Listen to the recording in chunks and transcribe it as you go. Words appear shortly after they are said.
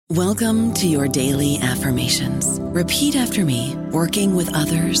Welcome to your daily affirmations. Repeat after me. Working with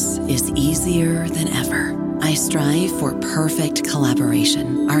others is easier than ever. I strive for perfect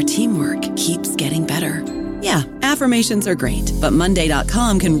collaboration. Our teamwork keeps getting better. Yeah, affirmations are great, but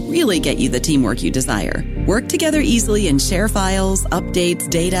Monday.com can really get you the teamwork you desire. Work together easily and share files, updates,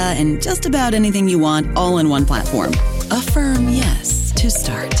 data, and just about anything you want all in one platform. Affirm yes to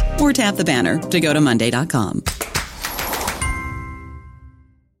start, or tap the banner to go to Monday.com.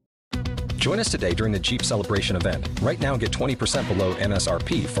 Join us today during the Jeep Celebration event. Right now, get 20% below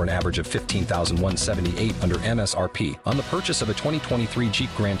MSRP for an average of $15,178 under MSRP on the purchase of a 2023 Jeep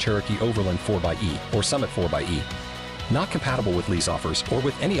Grand Cherokee Overland 4xE or Summit 4xE. Not compatible with lease offers or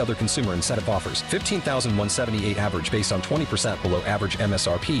with any other consumer incentive offers. $15,178 average based on 20% below average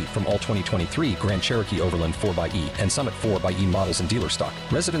MSRP from all 2023 Grand Cherokee Overland 4xE and Summit 4xE models in dealer stock.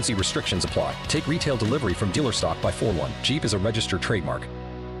 Residency restrictions apply. Take retail delivery from dealer stock by 4/1. Jeep is a registered trademark.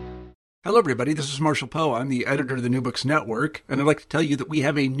 Hello, everybody. This is Marshall Poe. I'm the editor of the New Books Network, and I'd like to tell you that we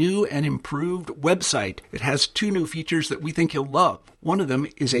have a new and improved website. It has two new features that we think you'll love. One of them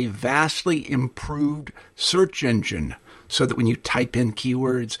is a vastly improved search engine, so that when you type in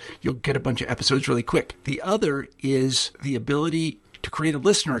keywords, you'll get a bunch of episodes really quick. The other is the ability to create a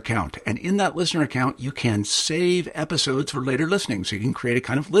listener account. And in that listener account, you can save episodes for later listening. So you can create a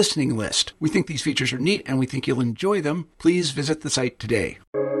kind of listening list. We think these features are neat, and we think you'll enjoy them. Please visit the site today.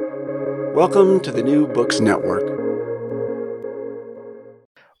 Welcome to the New Books Network.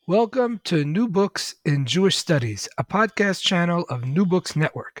 Welcome to New Books in Jewish Studies, a podcast channel of New Books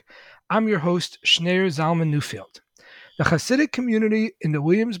Network. I'm your host, Schneur Zalman Newfield. The Hasidic community in the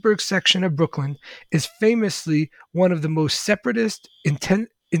Williamsburg section of Brooklyn is famously one of the most separatist,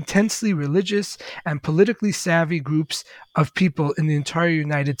 intensely religious, and politically savvy groups of people in the entire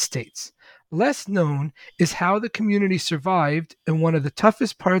United States. Less known is how the community survived in one of the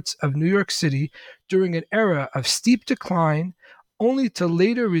toughest parts of New York City during an era of steep decline, only to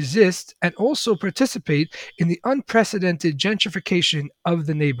later resist and also participate in the unprecedented gentrification of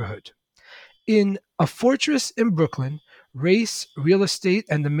the neighborhood. In A Fortress in Brooklyn, Race, Real Estate,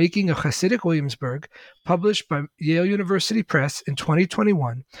 and the Making of Hasidic Williamsburg, published by Yale University Press in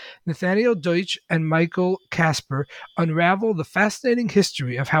 2021, Nathaniel Deutsch and Michael Kasper unravel the fascinating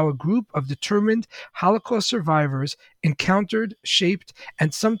history of how a group of determined Holocaust survivors encountered, shaped,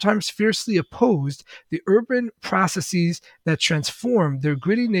 and sometimes fiercely opposed the urban processes that transformed their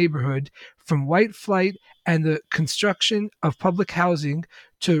gritty neighborhood from white flight and the construction of public housing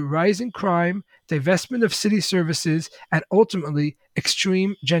to rising crime, divestment of city services, and ultimately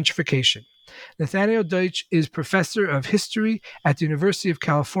extreme gentrification. Nathaniel Deutsch is professor of history at the University of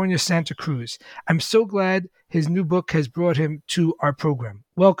California, Santa Cruz. I'm so glad his new book has brought him to our program.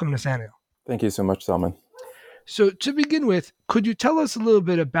 Welcome, Nathaniel. Thank you so much, Salman. So to begin with, could you tell us a little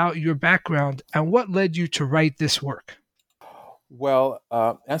bit about your background and what led you to write this work? Well,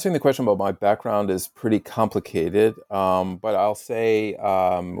 answering the question about my background is pretty complicated, but I'll say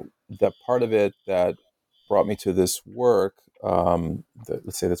that part of it that brought me to this work,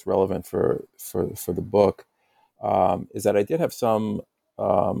 let's say that's relevant for the book, is that I did have some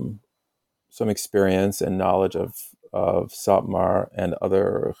experience and knowledge of Satmar and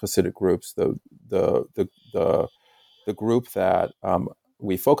other Hasidic groups. The group that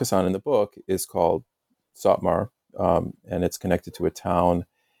we focus on in the book is called Satmar. And it's connected to a town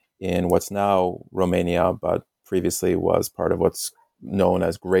in what's now Romania, but previously was part of what's known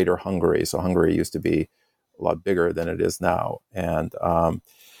as Greater Hungary. So Hungary used to be a lot bigger than it is now. And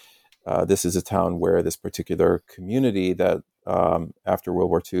this is a town where this particular community that after World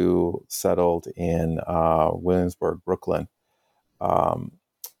War II settled in Williamsburg, Brooklyn.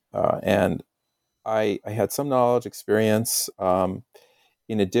 And I had some knowledge, experience. In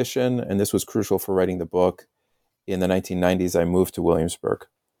addition, and this was crucial for writing the book, in the 1990s, I moved to Williamsburg,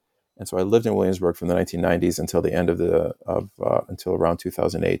 and so I lived in Williamsburg from the 1990s until the end until around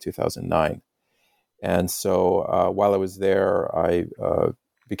 2008, 2009. And so while I was there, I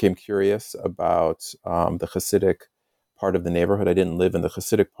became curious about the Hasidic part of the neighborhood. I didn't live in the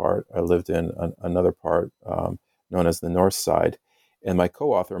Hasidic part; I lived in another part known as the North Side. And my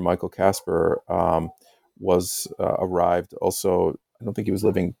co-author, Michael Kasper, arrived also. I don't think he was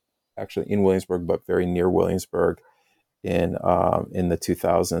living actually in Williamsburg, but very near Williamsburg in the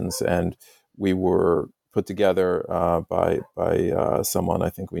 2000s, and we were put together by someone I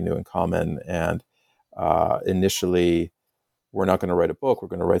think we knew in common. And initially, we're not going to write a book; we're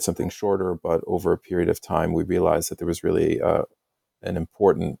going to write something shorter. But over a period of time, we realized that there was really an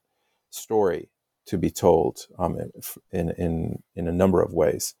important story to be told in a number of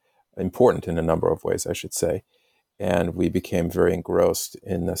ways, important in a number of ways, I should say. And we became very engrossed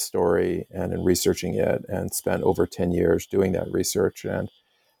in the story and in researching it, and spent over 10 years doing that research. And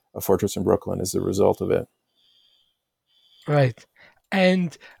A Fortress in Brooklyn is the result of it. Right.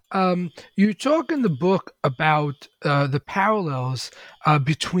 And you talk in the book about the parallels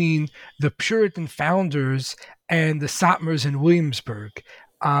between the Puritan founders and the Satmars in Williamsburg.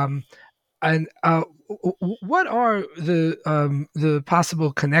 And what are the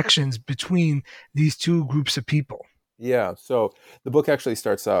possible connections between these two groups of people? Yeah, so the book actually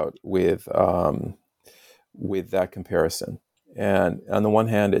starts out with that comparison, and on the one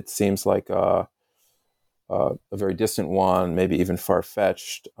hand, it seems like a very distant one, maybe even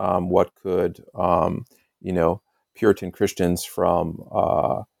far-fetched. What could Puritan Christians from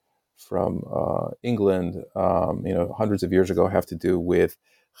England, hundreds of years ago, have to do with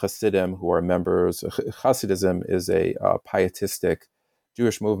Hasidim, who are members? Hasidism is a pietistic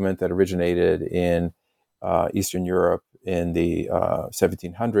Jewish movement that originated in Eastern Europe in the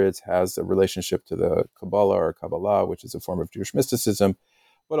 1700s, has a relationship to the Kabbalah, which is a form of Jewish mysticism,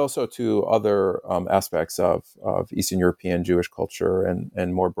 but also to other aspects of Eastern European Jewish culture,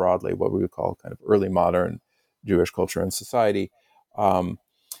 and more broadly, what we would call kind of early modern Jewish culture and society. And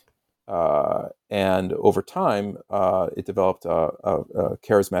over time, it developed a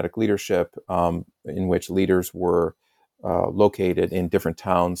charismatic leadership in which leaders were located in different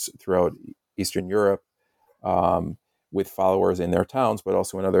towns throughout Eastern Europe, with followers in their towns, but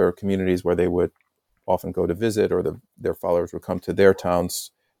also in other communities where they would often go to visit, or their followers would come to their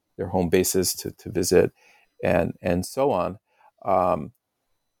towns, their home bases to visit, and so on.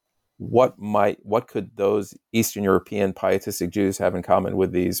 What could those Eastern European pietistic Jews have in common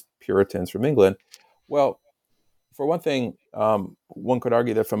with these Puritans from England? Well, for one thing, one could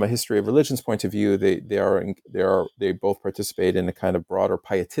argue that from a history of religions point of view, they both participate in a kind of broader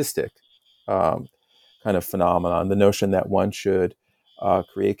pietistic kind of phenomenon. The notion that one should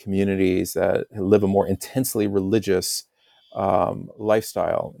create communities that live a more intensely religious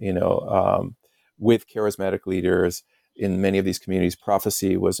lifestyle, with charismatic leaders. In many of these communities,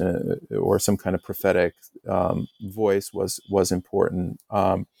 prophecy was or some kind of prophetic voice was important.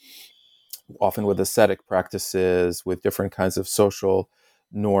 Often with ascetic practices, with different kinds of social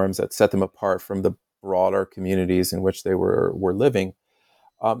norms that set them apart from the broader communities in which they were living.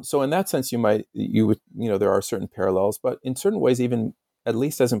 So in that sense, there are certain parallels, but in certain ways, even at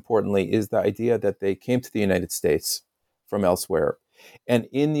least as importantly, is the idea that they came to the United States from elsewhere. And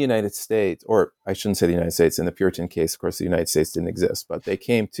in the United States, or I shouldn't say the United States, in the Puritan case, of course, the United States didn't exist, but they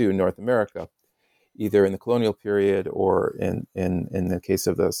came to North America, either in the colonial period or in the case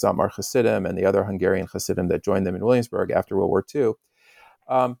of the Satmar Hasidim and the other Hungarian Hasidim that joined them in Williamsburg after World War II.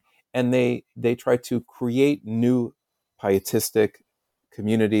 And they tried to create new pietistic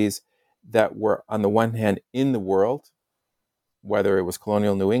communities that were, on the one hand, in the world, whether it was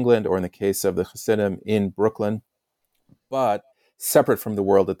colonial New England or in the case of the Hasidim in Brooklyn, but separate from the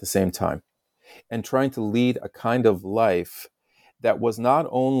world at the same time, and trying to lead a kind of life that was not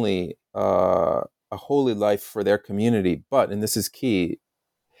only a holy life for their community, but, and this is key,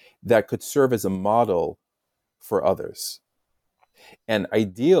 that could serve as a model for others. And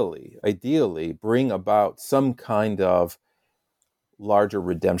ideally bring about some kind of larger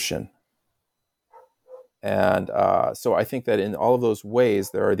redemption. And so I think that in all of those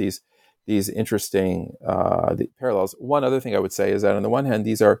ways, there are these interesting parallels. One other thing I would say is that on the one hand,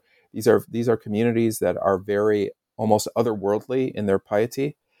 these are communities that are very almost otherworldly in their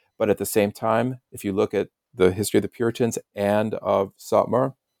piety, but at the same time, if you look at the history of the Puritans and of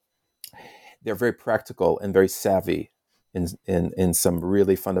Satmar, they're very practical and very savvy in some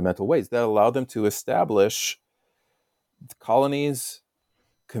really fundamental ways that allow them to establish colonies,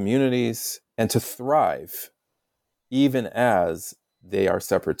 communities, and to thrive even as they are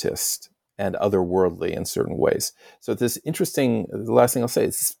separatist and otherworldly in certain ways. So this interesting, the last thing I'll say,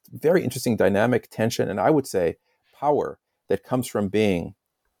 it's very interesting dynamic tension, and I would say power that comes from being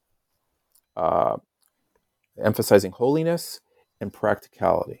emphasizing holiness and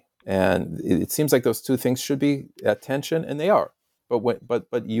practicality. And it seems like those two things should be at tension, and they are.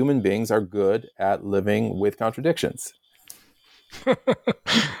 But human beings are good at living with contradictions.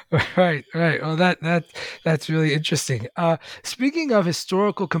 Right. Well, that's really interesting. Speaking of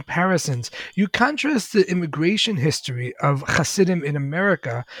historical comparisons, you contrast the immigration history of Hasidim in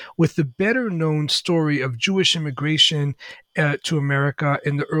America with the better-known story of Jewish immigration to America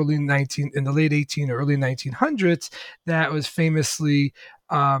in the late 18 or early 1900s that was famously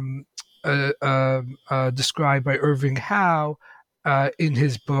described by Irving Howe in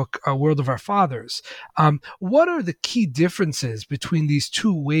his book, World of Our Fathers. What are the key differences between these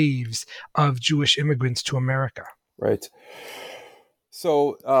two waves of Jewish immigrants to America? right?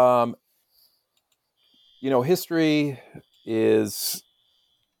 So, history is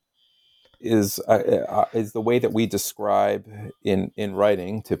the way that we describe in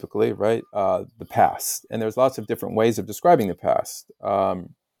writing, typically, right? The past, and there's lots of different ways of describing the past.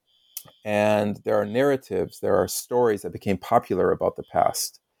 And there are narratives, there are stories that became popular about the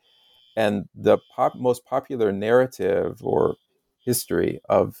past. And the most popular narrative or history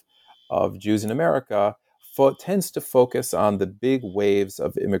of Jews in America tends to focus on the big waves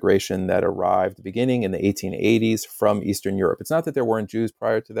of immigration that arrived beginning in the 1880s from Eastern Europe. It's not that there weren't Jews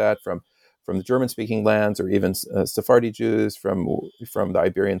prior to that from the German-speaking lands, or even Sephardi Jews from the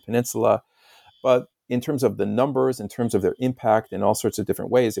Iberian Peninsula. But in terms of the numbers, in terms of their impact in all sorts of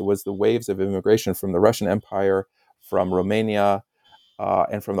different ways, it was the waves of immigration from the Russian Empire, from Romania,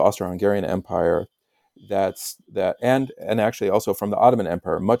 and from the Austro-Hungarian Empire, and actually also from the Ottoman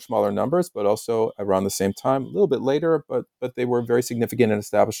Empire. Much smaller numbers, but also around the same time, a little bit later, but they were very significant in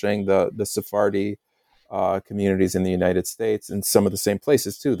establishing the Sephardi communities in the United States, and some of the same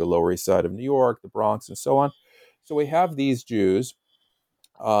places too, the Lower East Side of New York, the Bronx, and so on. So we have these Jews,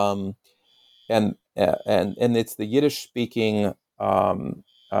 and it's the Yiddish-speaking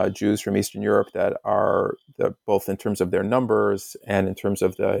Jews from Eastern Europe that are both in terms of their numbers and in terms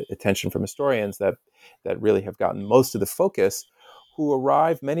of the attention from historians that really have gotten most of the focus. Who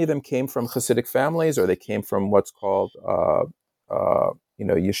arrived, many of them came from Hasidic families, or they came from what's called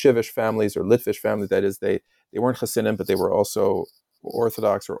yeshivish families or Litvish families. That is, they weren't Hasidim, but they were also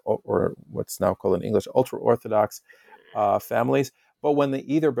Orthodox or what's now called in English ultra-Orthodox families. But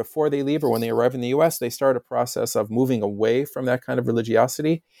before they leave or when they arrive in the U.S., they start a process of moving away from that kind of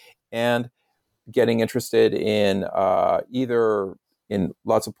religiosity and getting interested in either in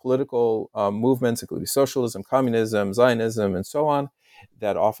lots of political movements, including socialism, communism, Zionism, and so on,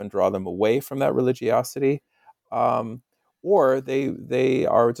 that often draw them away from that religiosity. Or they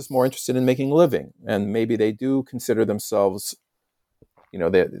are just more interested in making a living, and maybe they do consider themselves,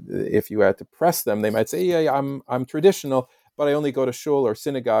 if you had to press them, they might say, "Yeah, I'm traditional, but I only go to shul or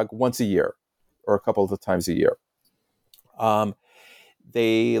synagogue once a year, or a couple of times a year."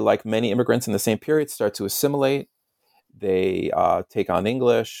 They, like many immigrants in the same period, start to assimilate. They take on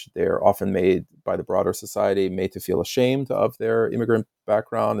English. They're often made by the broader society made to feel ashamed of their immigrant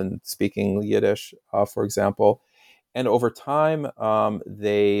background and speaking Yiddish, for example. And over time,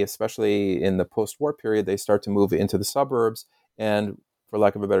 they, especially in the post-war period, they start to move into the suburbs and, for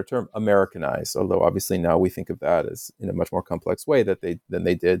lack of a better term, Americanize. Although obviously now we think of that as in a much more complex way than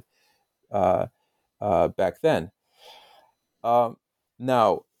they did back then.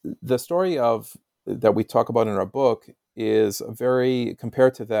 Now, the story that we talk about in our book is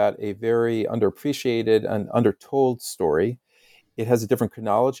compared to that, a very underappreciated and undertold story. It has a different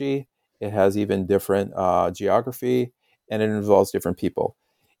chronology. It has even different geography, and it involves different people.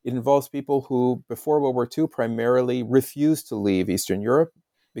 It involves people who, before World War II, primarily refused to leave Eastern Europe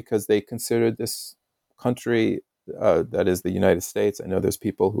because they considered this country, that is the United States. I know there's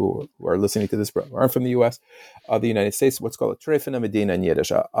people who are listening to this who aren't from the U.S. The United States, what's called a trefena medina in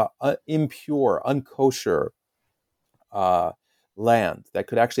Yiddish, impure, unkosher land that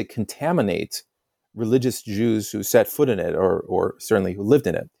could actually contaminate religious Jews who set foot in it, or certainly who lived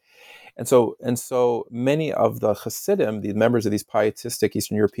in it. And so many of the Hasidim, the members of these pietistic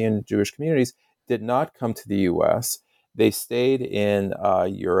Eastern European Jewish communities, did not come to the U.S. They stayed in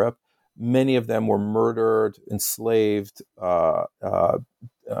Europe. Many of them were murdered, enslaved,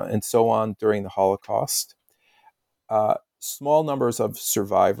 and so on during the Holocaust. Small numbers of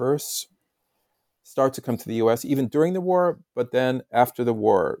survivors start to come to the U.S. even during the war, but then after the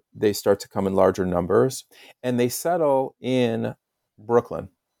war, they start to come in larger numbers, and they settle in Brooklyn.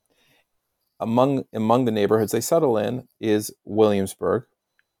 Among the neighborhoods they settle in is Williamsburg.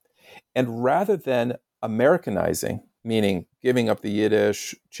 And rather than Americanizing, meaning giving up the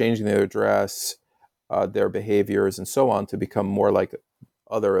Yiddish, changing their dress, their behaviors, and so on to become more like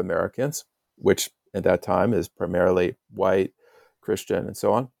other Americans, which at that time is primarily white, Christian, and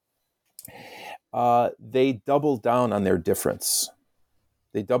so on, they double down on their difference.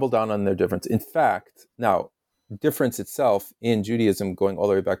 In fact, now, difference itself in Judaism, going all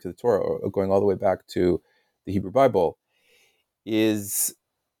the way back to the Torah, or going all the way back to the Hebrew Bible, is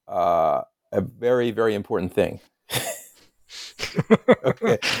a very, very important thing.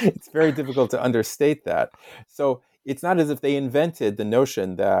 Okay. It's very difficult to understate that. So it's not as if they invented the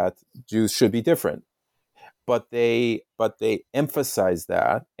notion that Jews should be different, but they emphasize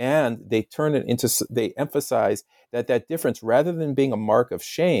that, and they emphasize that difference, rather than being a mark of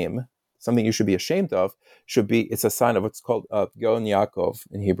shame, something you should be ashamed of, it's a sign of what's called Gaon Yaakov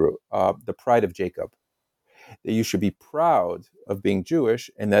in Hebrew, the pride of Jacob. that you should be proud of being Jewish,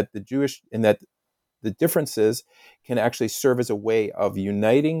 and that the differences can actually serve as a way of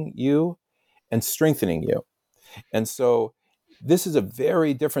uniting you and strengthening you. And so this is a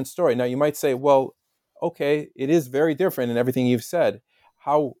very different story. Now you might say, well, okay, it is very different in everything you've said.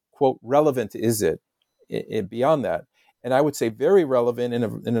 How, quote, relevant is it beyond that? And I would say very relevant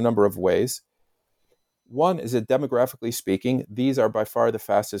in a number of ways. One is that demographically speaking, these are by far the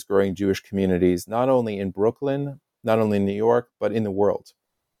fastest growing Jewish communities, not only in Brooklyn, not only in New York, but in the world.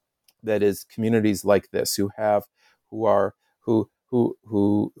 That is, communities like this who have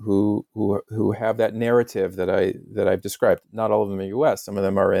that narrative that I've described. Not all of them in the U.S. Some of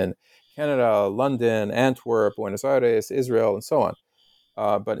them are in Canada, London, Antwerp, Buenos Aires, Israel, and so on.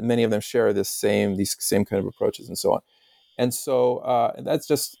 But many of them share these same kind of approaches and so on. And so that's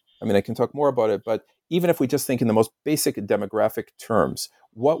just, I can talk more about it, but even if we just think in the most basic demographic terms,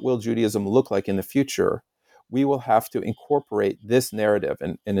 what will Judaism look like in the future? We will have to incorporate this narrative.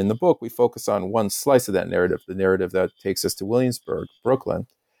 And in the book, we focus on one slice of that narrative, the narrative that takes us to Williamsburg, Brooklyn,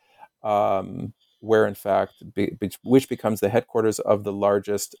 where in fact, which becomes the headquarters of the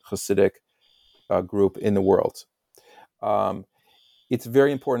largest Hasidic group in the world. It's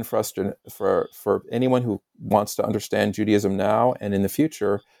very important for us for anyone who wants to understand Judaism now and in the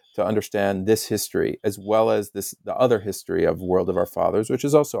future to understand this history, as well as the other history of World of Our Fathers, which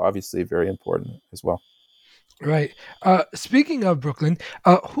is also obviously very important as well. Right. Speaking of Brooklyn,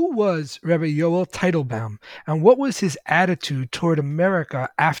 who was Rabbi Yoel Teitelbaum, and what was his attitude toward America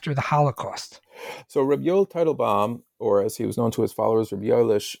after the Holocaust? So Rabbi Yoel Teitelbaum, or as he was known to his followers, Rabbi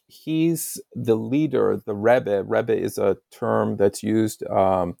Yoelish, he's the leader, the Rebbe. Rebbe is a term that's used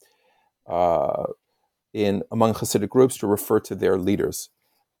among Hasidic groups to refer to their leaders.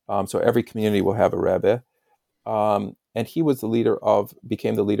 So every community will have a Rebbe. And he was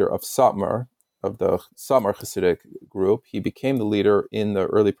became the leader of Satmar, of the Satmar Hasidic group. He became the leader in the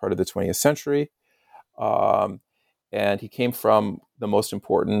early part of the 20th century. And he came from the most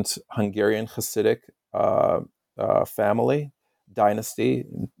important Hungarian Hasidic family, dynasty.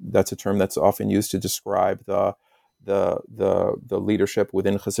 That's a term that's often used to describe the leadership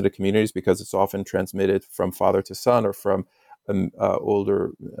within Hasidic communities, because it's often transmitted from father to son, or from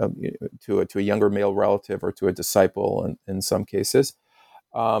older to a younger male relative, or to a disciple in some cases.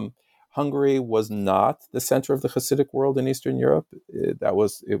 Hungary was not the center of the Hasidic world in Eastern Europe. It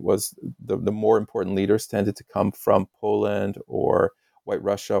was the more important leaders tended to come from Poland or White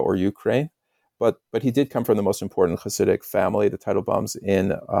Russia or Ukraine, but he did come from the most important Hasidic family, the Teitelbaums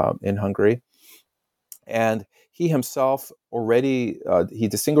in Hungary, and he himself already he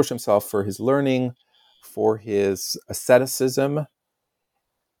distinguished himself for his learning, for his asceticism,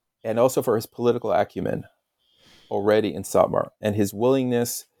 and also for his political acumen already in Satmar, and his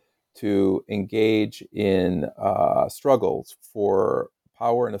willingness to engage in struggles for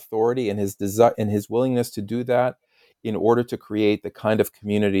power and authority, and his desire and his willingness to do that in order to create the kind of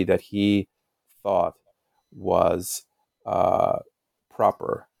community that he thought was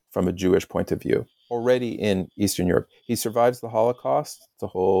proper from a Jewish point of view, already in Eastern Europe. He survives the Holocaust, it's a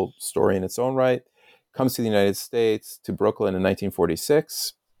whole story in its own right, comes to the United States, to Brooklyn in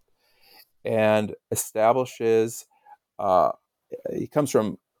 1946, and establishes, he comes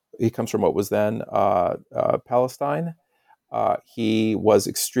from what was then Palestine. He was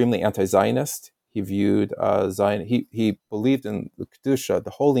extremely anti-Zionist. He viewed Zion. He believed in the Kedusha,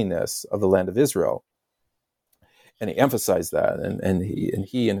 the holiness of the land of Israel, and he emphasized that. And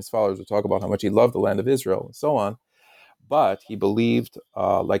he and his followers would talk about how much he loved the land of Israel and so on. But he believed,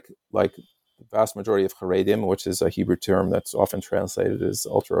 like the vast majority of Haredim, which is a Hebrew term that's often translated as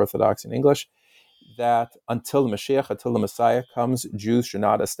ultra-Orthodox in English, that until the Mashiach, until the Messiah comes, Jews should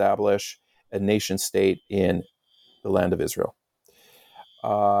not establish a nation state in the land of Israel.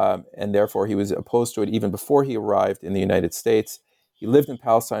 And therefore he was opposed to it even before he arrived in the United States. He lived in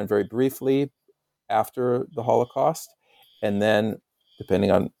Palestine very briefly after the Holocaust, and then,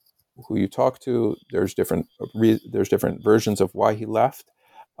 depending on who you talk to, there's different versions of why he left.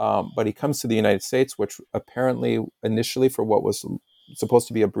 But he comes to the United States, which apparently initially for what was supposed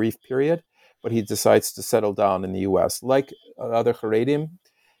to be a brief period, but he decides to settle down in the U.S. Like other Haredim,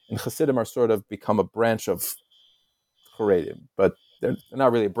 and Hasidim are sort of become a branch of Haredim, but they're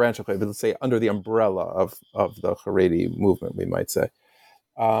not really a branch of Haredim, but let's say under the umbrella of the Haredi movement, we might say.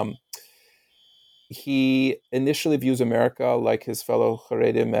 He initially views America, like his fellow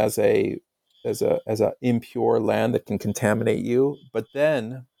Haredim, as a impure land that can contaminate you, but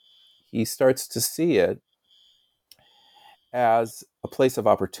then he starts to see it as a place of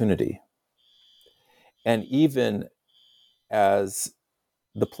opportunity, and even as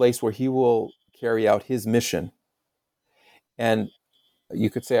the place where he will carry out his mission. And you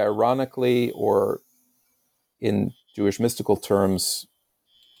could say, ironically, or in Jewish mystical terms,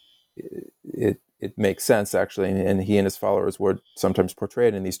 it makes sense, actually, and he and his followers were sometimes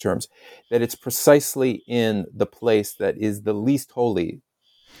portrayed in these terms, that it's precisely in the place that is the least holy,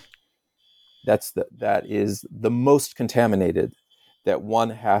 that is the most contaminated, that one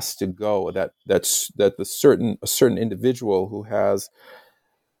has to go, that a certain individual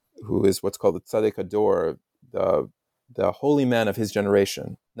who is what's called the Tzaddik Ador, the holy man of his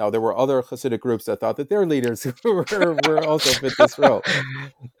generation. Now, there were other Hasidic groups that thought that their leaders were also fit this role.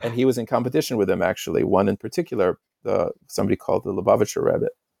 And he was in competition with them, actually. One in particular, somebody called the Lubavitcher Rebbe.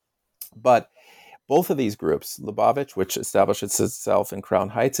 But both of these groups, Lubavitch, which establishes itself in Crown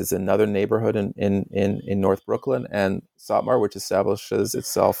Heights, is another neighborhood in North Brooklyn, and Satmar, which establishes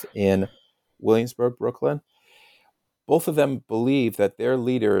itself in Williamsburg, Brooklyn. Both of them believe that their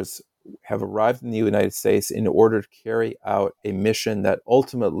leaders have arrived in the United States in order to carry out a mission that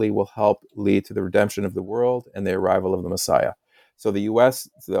ultimately will help lead to the redemption of the world and the arrival of the Messiah. So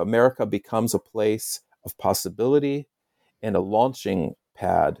America becomes a place of possibility and a launching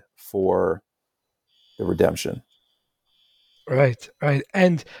pad for the redemption. Right.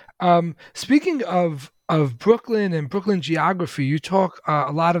 And speaking of Brooklyn and Brooklyn geography, you talk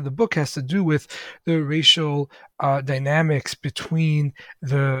a lot of the book has to do with the racial dynamics between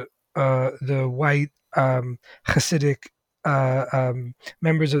the white Hasidic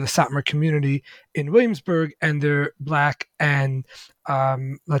members of the Satmar community in Williamsburg and their Black and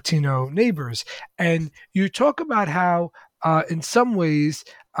Latino neighbors. And you talk about how in some ways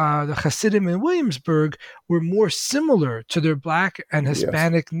the Hasidim in Williamsburg were more similar to their Black and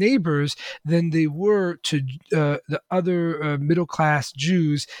Hispanic neighbors than they were to the other middle-class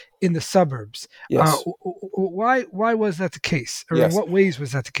Jews in the suburbs. Yes. Why was that the case? Or Yes. in what ways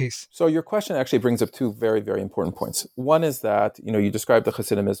was that the case? So your question actually brings up two very, very important points. One is that, you described the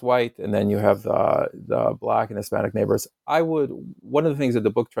Hasidim as white, and then you have the Black and Hispanic neighbors. One of the things that the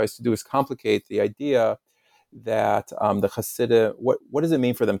book tries to do is complicate the idea that the Hasidim, what does it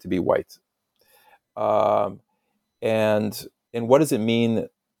mean for them to be white? And what does it mean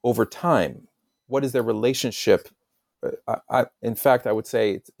over time? What is their relationship? In fact, I would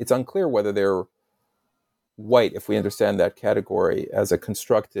say it's unclear whether they're white if we understand that category as a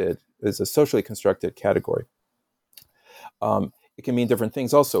socially constructed category. It can mean different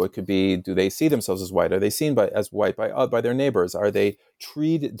things also. It could be, do they see themselves as white? Are they seen as white by their neighbors? Are they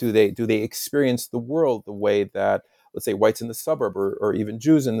treated, do they experience the world the way that, let's say, whites in the suburb or even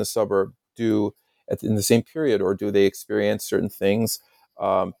Jews in the suburb do in the same period? Or do they experience certain things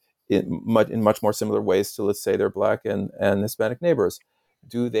in much more similar ways to, let's say, their Black and Hispanic neighbors?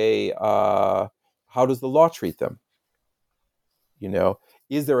 Do they, how does the law treat them?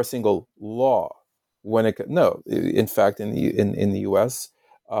 Is there a single law? No, in fact, in the U.S.,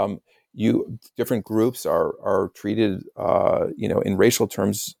 different groups are treated, in racial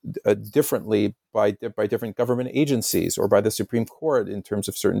terms differently by different government agencies or by the Supreme Court in terms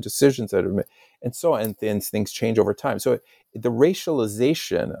of certain decisions that are made, and so on. And then things change over time. So the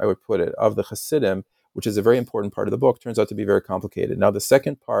racialization, I would put it, of the Hasidim, which is a very important part of the book, turns out to be very complicated. Now, the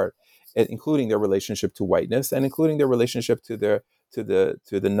second part, including their relationship to whiteness and including their relationship to the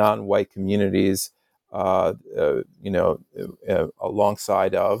non-white communities. Alongside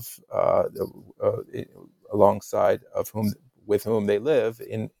of with whom they live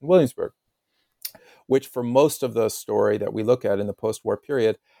in Williamsburg, which for most of the story that we look at in the post-war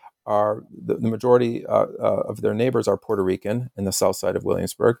period are the majority of their neighbors are Puerto Rican in the south side of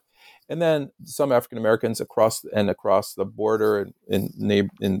Williamsburg, and then some African Americans across the border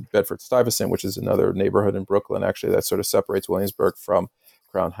in Bedford-Stuyvesant, which is another neighborhood in Brooklyn, actually, that sort of separates Williamsburg from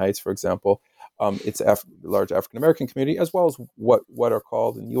Crown Heights, for example. It's a large African American community, as well as what are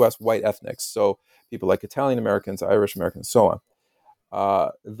called in the U.S. white ethnics, so people like Italian Americans, Irish Americans, so on.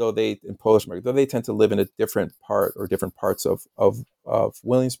 In Polish America, though they tend to live in a different part or different parts of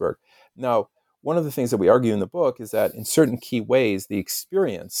Williamsburg. Now, one of the things that we argue in the book is that in certain key ways, the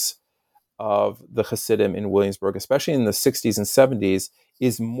experience of the Hasidim in Williamsburg, especially in the 60s and 70s,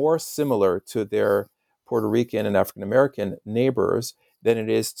 is more similar to their Puerto Rican and African American neighbors than it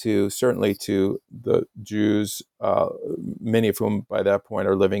is certainly to the Jews, many of whom by that point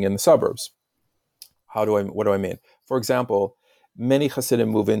are living in the suburbs. What do I mean? For example, many Hasidim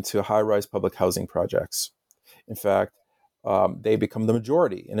move into high-rise public housing projects. In fact, they become the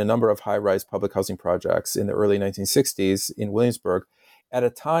majority in a number of high-rise public housing projects in the early 1960s in Williamsburg, at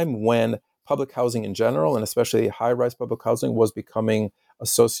a time when public housing in general, and especially high-rise public housing, was becoming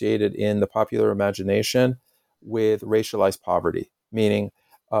associated in the popular imagination with racialized poverty, meaning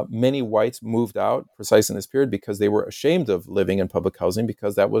Many whites moved out precisely in this period because they were ashamed of living in public housing,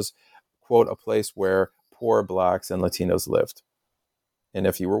 because that was, quote, a place where poor Blacks and Latinos lived. And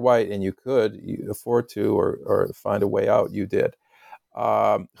if you were white and you could afford to or find a way out, you did.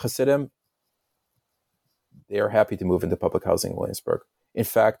 Hasidim, they are happy to move into public housing in Williamsburg. In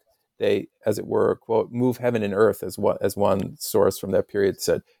fact, they, as it were, quote, move heaven and earth, as one source from that period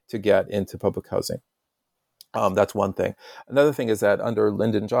said, to get into public housing. That's one thing. Another thing is that under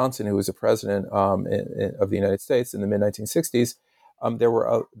Lyndon Johnson, who was the president of the United States in the mid-1960s, there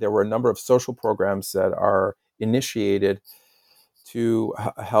were a number of social programs that are initiated to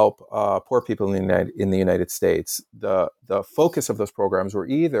help poor people in the United States. The focus of those programs were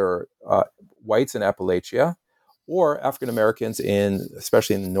either whites in Appalachia or African Americans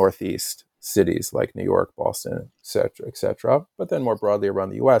especially in the Northeast cities like New York, Boston, et cetera. But then more broadly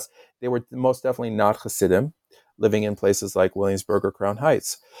around the U.S., they were most definitely not Hasidim, living in places like Williamsburg or Crown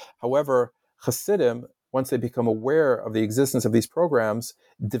Heights. However, Hasidim, once they become aware of the existence of these programs,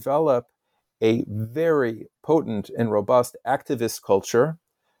 develop a very potent and robust activist culture,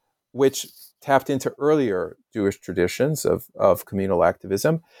 which tapped into earlier Jewish traditions of communal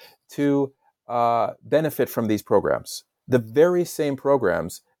activism to benefit from these programs. The very same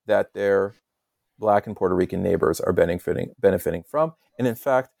programs that their Black and Puerto Rican neighbors are benefiting from. And in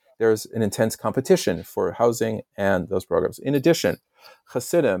fact, there's an intense competition for housing and those programs. In addition,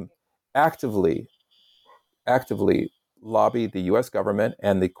 Hasidim actively lobbied the U.S. government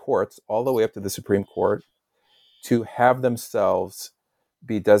and the courts all the way up to the Supreme Court to have themselves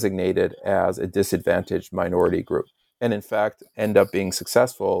be designated as a disadvantaged minority group. And in fact, end up being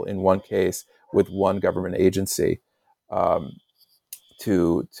successful in one case with one government agency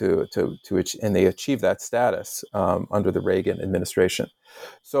and they achieved that status under the Reagan administration.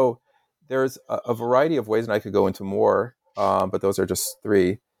 So there's a variety of ways, and I could go into more, but those are just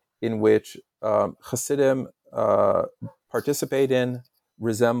three, in which Hasidim participate in,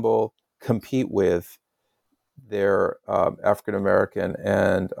 resemble, compete with their African American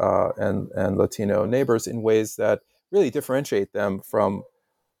and Latino neighbors in ways that really differentiate them from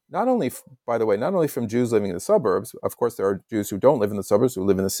not only from Jews living in the suburbs. Of course, there are Jews who don't live in the suburbs, who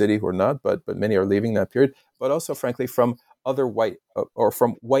live in the city, who are not, but many are leaving that period. But also, frankly, from other white or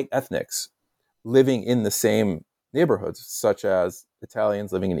from white ethnics living in the same neighborhoods, such as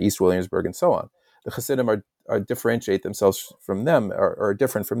Italians living in East Williamsburg and so on. The Hasidim are differentiate themselves from them, are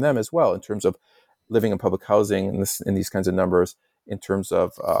different from them as well in terms of living in public housing in these kinds of numbers, in terms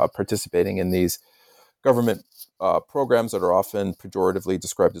of participating in these government programs that are often pejoratively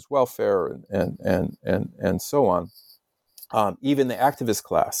described as welfare and so on. Even the activist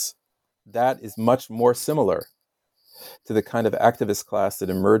class, that is much more similar to the kind of activist class that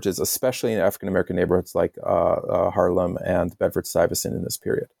emerges, especially in African American neighborhoods like Harlem and Bedford-Stuyvesant in this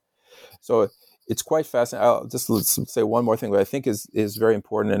period. So it's quite fascinating. I'll just say one more thing that I think is very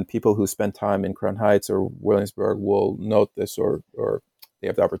important, and people who spend time in Crown Heights or Williamsburg will note this, or they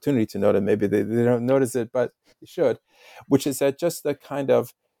have the opportunity to note it. Maybe they don't notice it, but they should, which is that just the kind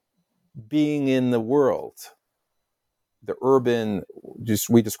of being in the world, the urban, just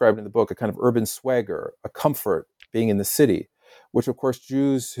we described in the book, a kind of urban swagger, a comfort being in the city, which of course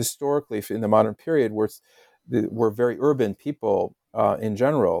Jews historically in the modern period were very urban people in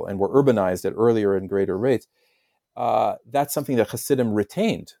general, and were urbanized at earlier and greater rates. That's something that Hasidim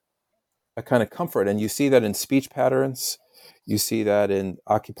retained, a kind of comfort. And you see that in speech patterns, you see that in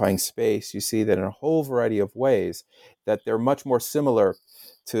occupying space, you see that in a whole variety of ways, that they're much more similar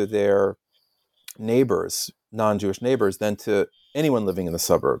to their neighbors, non-Jewish neighbors, than to anyone living in the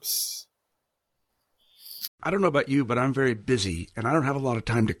suburbs. I don't know about you, but I'm very busy and I don't have a lot of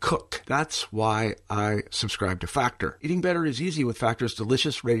time to cook. That's why I subscribe to Factor. Eating better is easy with Factor's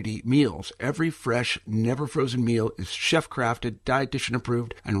delicious, ready-to-eat meals. Every fresh, never frozen meal is chef-crafted, dietitian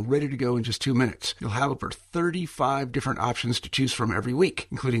approved, and ready to go in just 2 minutes. You'll have over 35 different options to choose from every week,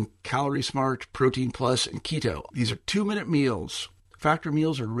 including Calorie Smart, Protein Plus, and Keto. These are 2-minute meals. Factor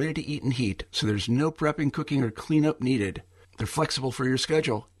meals are ready to eat and heat, so there's no prepping, cooking, or cleanup needed. They're flexible for your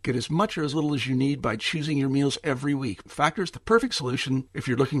schedule. Get as much or as little as you need by choosing your meals every week. Factor is the perfect solution if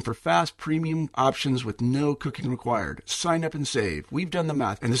you're looking for fast, premium options with no cooking required. Sign up and save. We've done the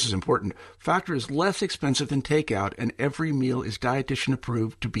math, and this is important. Factor is less expensive than takeout, and every meal is dietitian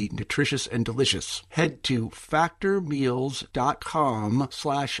approved to be nutritious and delicious. Head to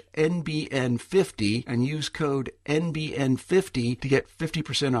factormeals.com/NBN50 and use code NBN50 to get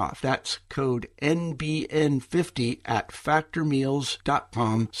 50% off. That's code NBN50 at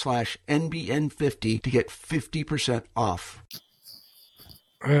factormeals.com/NBN50 to get 50% off.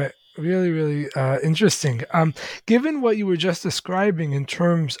 All right. Really, really interesting. Given what you were just describing in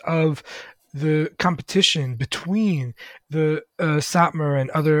terms of the competition between the Satmar and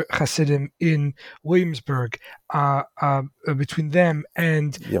other Hasidim in Williamsburg, between them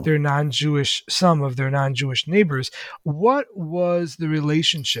and Yeah. their non-Jewish, some of their non-Jewish neighbors, what was the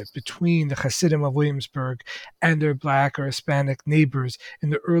relationship between the Hasidim of Williamsburg and their Black or Hispanic neighbors in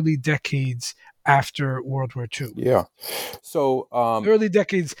the early decades after World War II? Yeah. So Early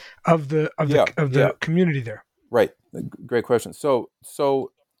decades of the community there. Right. Great question. So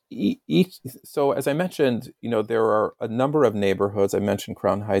as I mentioned, there are a number of neighborhoods. I mentioned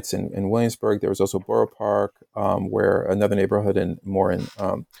Crown Heights in Williamsburg. There was also Borough Park, where another neighborhood in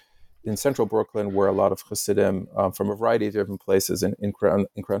central Brooklyn, where a lot of Hasidim from a variety of different places in Crown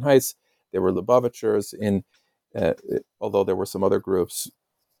Heights. There were Lubavitchers although there were some other groups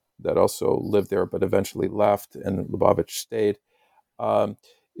that also lived there, but eventually left, and Lubavitch stayed.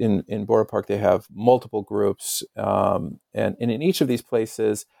 In Borough Park, they have multiple groups, and in each of these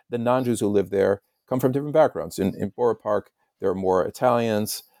places, the non-Jews who live there come from different backgrounds. In Borough Park, there are more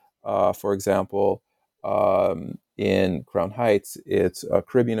Italians, for example. In Crown Heights, it's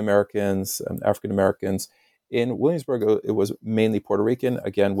Caribbean Americans and African Americans. In Williamsburg, it was mainly Puerto Rican,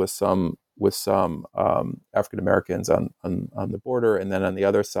 again with some African Americans on the border, and then on the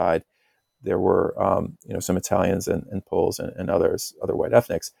other side, there were some Italians and Poles and other white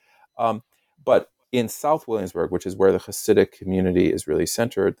ethnics. But in South Williamsburg, which is where the Hasidic community is really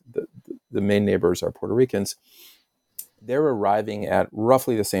centered, the main neighbors are Puerto Ricans. They're arriving at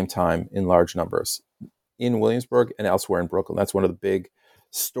roughly the same time in large numbers in Williamsburg and elsewhere in Brooklyn. That's one of the big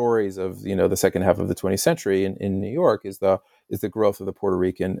stories of the second half of the 20th century in New York is the growth of the Puerto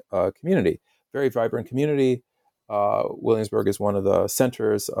Rican community. Very vibrant community. Williamsburg is one of the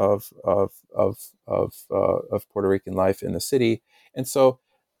centers of Puerto Rican life in the city, and so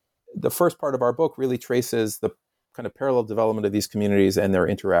the first part of our book really traces the kind of parallel development of these communities and their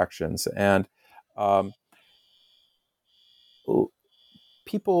interactions. And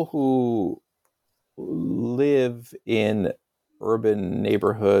people who live in urban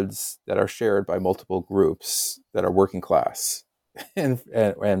neighborhoods that are shared by multiple groups that are working class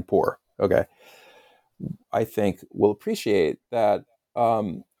and poor, okay, I think will appreciate that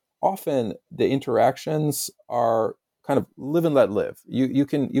often the interactions are kind of live and let live. You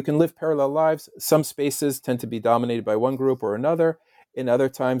can live parallel lives. Some spaces tend to be dominated by one group or another. In other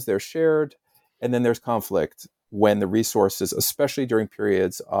times, they're shared, and then there's conflict when the resources, especially during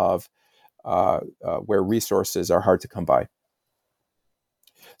periods of where resources are hard to come by.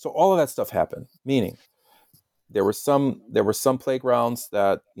 So all of that stuff happened, meaning there were some playgrounds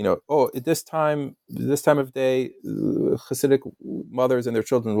that at this time of day, Hasidic mothers and their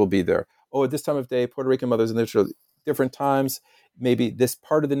children will be there. Oh, at this time of day, Puerto Rican mothers and their children. Different times, maybe this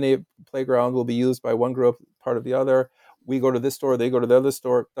part of the playground will be used by one group, part of the other. We go to this store, they go to the other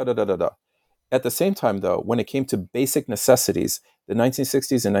store. Da da da da da. At the same time, though, when it came to basic necessities, the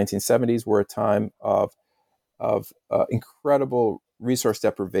 1960s and 1970s were a time of incredible resource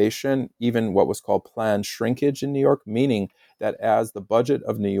deprivation, even what was called planned shrinkage in New York, meaning that as the budget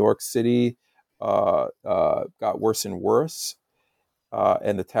of New York City got worse and worse,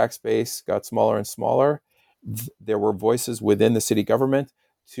 and the tax base got smaller and smaller, there were voices within the city government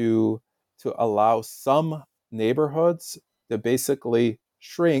to allow some neighborhoods to basically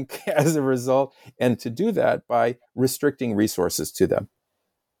shrink as a result, and to do that by restricting resources to them,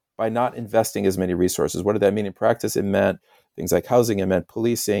 by not investing as many resources. What did that mean in practice? It meant things like housing, it meant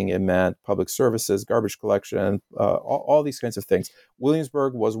policing, it meant public services, garbage collection, all these kinds of things.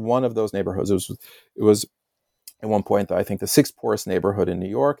 Williamsburg was one of those neighborhoods. It was at one point, I think, the sixth poorest neighborhood in New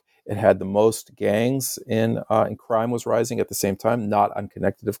York. It had the most gangs and crime was rising at the same time, not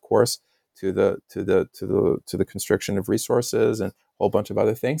unconnected, of course, to the constriction of resources and a whole bunch of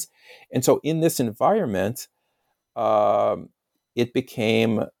other things. And so, in this environment, it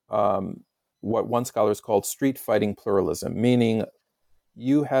became what one scholar has called street fighting pluralism, meaning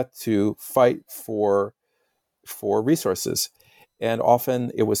you had to fight for resources. And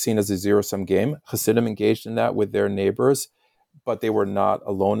often it was seen as a zero-sum game. Hasidim engaged in that with their neighbors, but they were not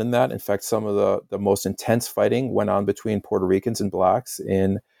alone in that. In fact, some of the most intense fighting went on between Puerto Ricans and blacks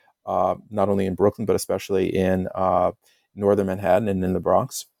in not only in Brooklyn, but especially in northern Manhattan and in the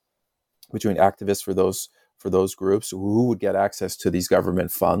Bronx, between activists for those groups who would get access to these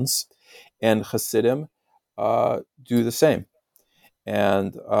government funds. And Hasidim do the same.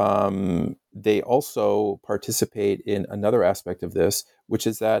 And they also participate in another aspect of this, which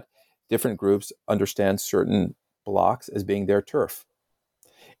is that different groups understand certain blocks as being their turf.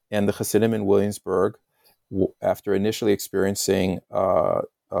 And the Hasidim in Williamsburg, after initially experiencing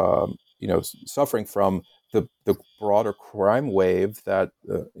suffering from the broader crime wave that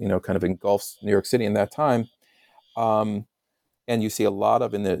kind of engulfs New York City in that time. And you see a lot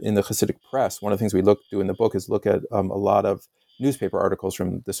of in the Hasidic press. One of the things we do in the book is look at a lot of newspaper articles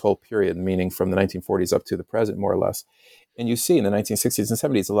from this whole period, meaning from the 1940s up to the present, more or less. And you see in the 1960s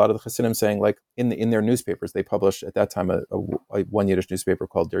and 70s a lot of the Hasidim saying, like in their newspapers, they published at that time a one Yiddish newspaper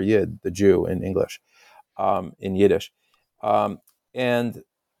called Der Yid, the Jew in English, in Yiddish, and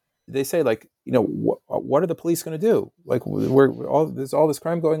they say, like, what are the police going to do? Like, there's all this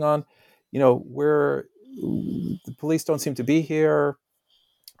crime going on, where the police don't seem to be here.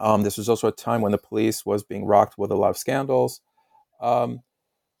 This was also a time when the police was being rocked with a lot of scandals. And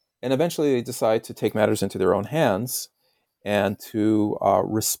eventually they decide to take matters into their own hands and to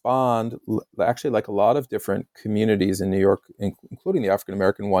respond, actually, like a lot of different communities in New York, including the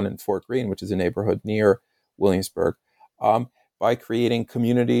African-American one in Fort Greene, which is a neighborhood near Williamsburg, by creating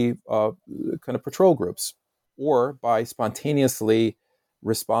community kind of patrol groups, or by spontaneously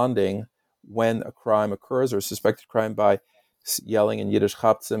responding when a crime occurs or a suspected crime by yelling in Yiddish,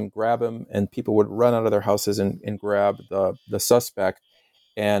 "Chapzim," grab him, and people would run out of their houses and grab the suspect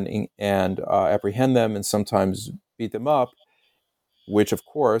and apprehend them and sometimes beat them up, which of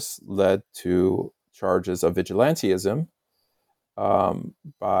course led to charges of vigilantism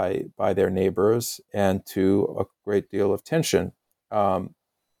by their neighbors and to a great deal of tension.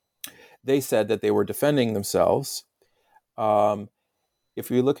 They said that they were defending themselves. If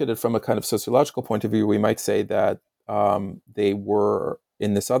we look at it from a kind of sociological point of view, we might say that they were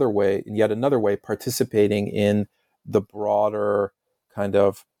in yet another way, participating in the broader kind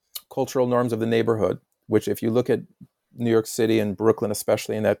of cultural norms of the neighborhood, which, if you look at New York City and Brooklyn,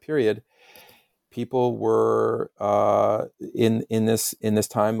 especially in that period, people were in this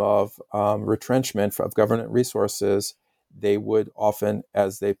time of retrenchment of government resources. They would often,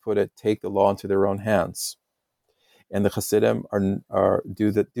 as they put it, take the law into their own hands, and the Hasidim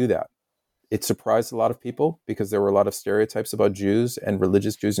do that. It surprised a lot of people because there were a lot of stereotypes about Jews and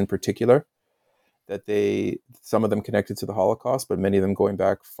religious Jews in particular, that some of them connected to the Holocaust, but many of them going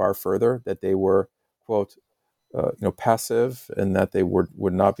back far further, that they were, quote, passive, and that they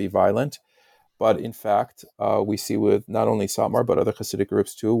would not be violent. But in fact, we see with not only Satmar, but other Hasidic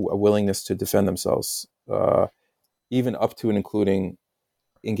groups too, a willingness to defend themselves, even up to and including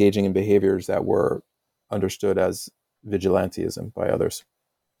engaging in behaviors that were understood as vigilantism by others.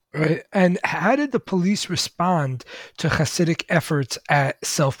 Right. And how did the police respond to Hasidic efforts at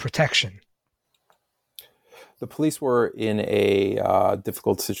self-protection? The police were in a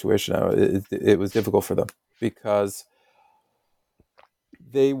difficult situation. It was difficult for them because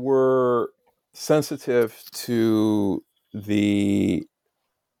they were sensitive to the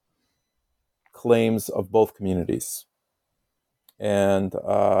claims of both communities. And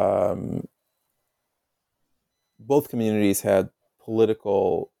both communities had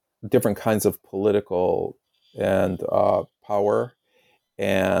different kinds of political and power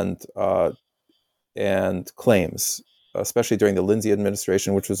and claims, especially during the Lindsay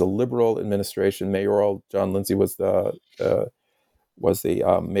administration, which was a liberal administration. Mayoral John Lindsay was the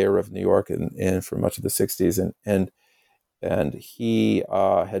mayor of New York and for much of the 60s, and he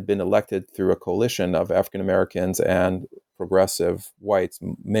had been elected through a coalition of African Americans and progressive whites,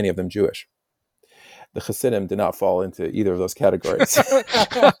 many of them Jewish. The Hasidim did not fall into either of those categories.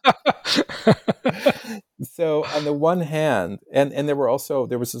 So on the one hand, and there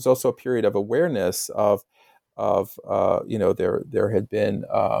was also a period of awareness of there had been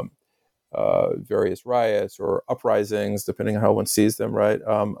various riots or uprisings, depending on how one sees them, right,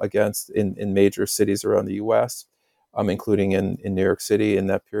 against in major cities around the U.S., including in New York City in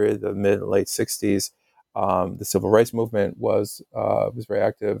that period, the mid and late 60s. The civil rights movement was very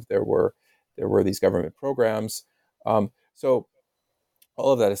active. There were these government programs. So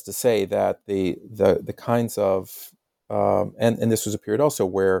all of that is to say that the kinds of and this was a period also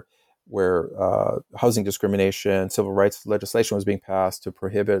where housing discrimination, civil rights legislation was being passed to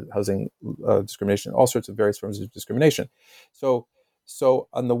prohibit housing discrimination, all sorts of various forms of discrimination. So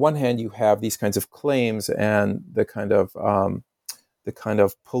on the one hand, you have these kinds of claims and the kind of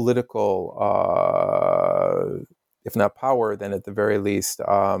political, if not power, then at the very least,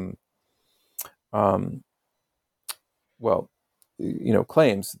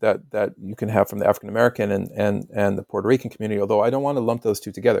 claims that you can have from the African American and the Puerto Rican community. Although I don't want to lump those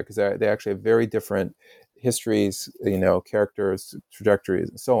two together because they actually have very different histories, characters, trajectories,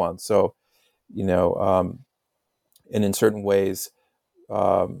 and so on. So, and in certain ways,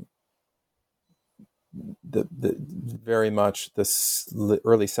 very much the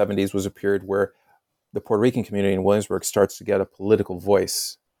early 70s was a period where the Puerto Rican community in Williamsburg starts to get a political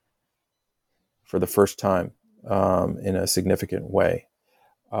voice for the first time in a significant way,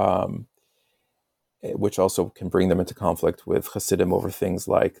 which also can bring them into conflict with Hasidim over things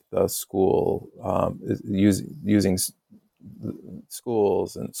like the school, using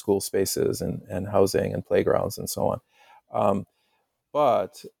schools and school spaces and housing and playgrounds and so on.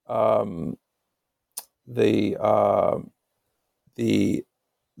 But the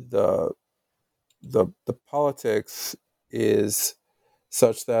politics is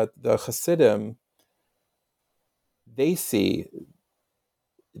such that the Hasidim, they see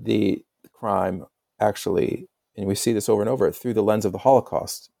the crime actually, and we see this over and over, through the lens of the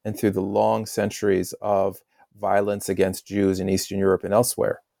Holocaust and through the long centuries of violence against Jews in Eastern Europe and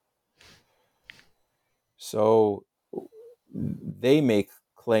elsewhere. So they make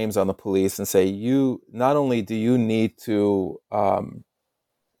claims on the police and say, you not only do you need to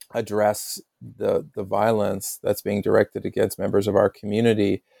address the violence that's being directed against members of our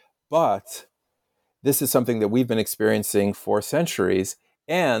community, but this is something that we've been experiencing for centuries.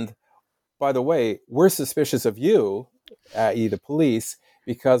 And by the way, we're suspicious of you, the police,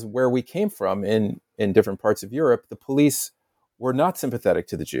 because where we came from in different parts of Europe, the police were not sympathetic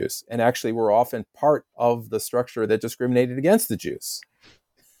to the Jews, and actually were often part of the structure that discriminated against the Jews.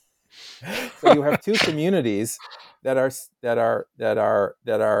 So you have two communities that are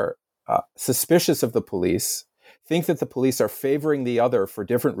suspicious of the police, think that the police are favoring the other for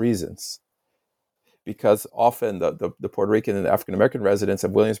different reasons, because often the Puerto Rican and the African American residents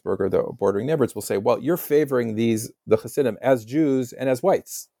of Williamsburg or the bordering neighborhoods will say, well, you're favoring the Hasidim as Jews and as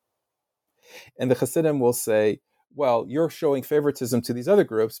whites. And the Hasidim will say, well, you're showing favoritism to these other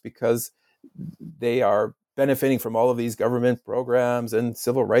groups because they are benefiting from all of these government programs and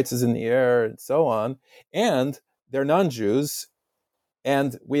civil rights is in the air and so on. And they're non-Jews.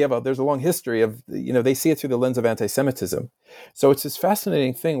 And there's a long history of, they see it through the lens of anti-Semitism. So it's this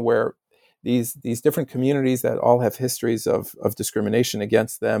fascinating thing where these different communities that all have histories of discrimination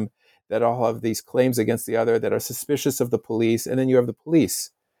against them, that all have these claims against the other, that are suspicious of the police. And then you have the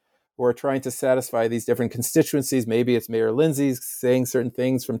police who are trying to satisfy these different constituencies. Maybe it's Mayor Lindsay saying certain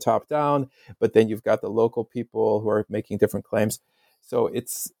things from top down, but then you've got the local people who are making different claims. So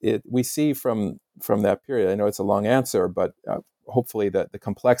we see from that period, I know it's a long answer, but hopefully the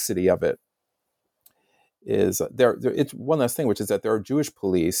complexity of it is there. It's one last thing, which is that there are Jewish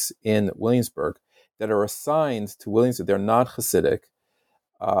police in Williamsburg that are assigned to Williamsburg. They're not Hasidic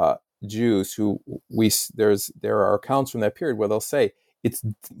Jews who there are accounts from that period where they'll say it's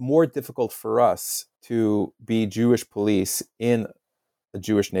more difficult for us to be Jewish police in a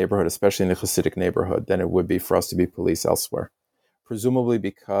Jewish neighborhood, especially in a Hasidic neighborhood, than it would be for us to be police elsewhere. Presumably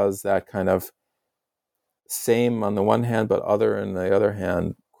because that kind of same on the one hand, but other on the other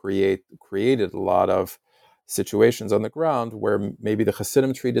hand, created a lot of situations on the ground where maybe the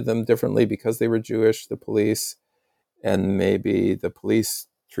Hasidim treated them differently because they were Jewish, the police, and maybe the police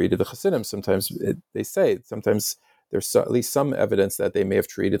treated the Hasidim. Sometimes there's at least some evidence that they may have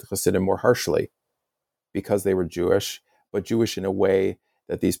treated the Hasidim more harshly because they were Jewish, but Jewish in a way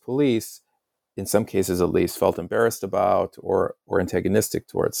that these police, in some cases at least, felt embarrassed about or antagonistic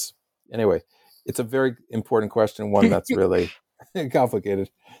towards. Anyway, it's a very important question, one that's really complicated.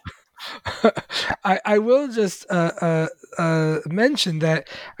 I will just mention that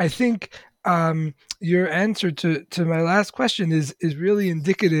I think your answer to my last question is really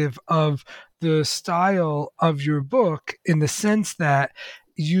indicative of the style of your book, in the sense that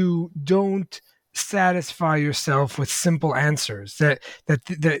you don't satisfy yourself with simple answers, that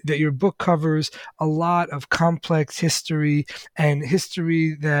your book covers a lot of complex history, and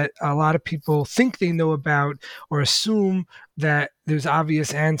history that a lot of people think they know about or assume that there's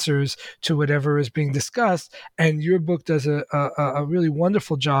obvious answers to whatever is being discussed. And your book does a really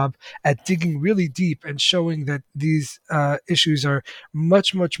wonderful job at digging really deep and showing that these issues are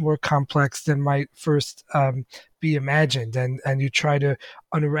much, much more complex than might first be imagined. And you try to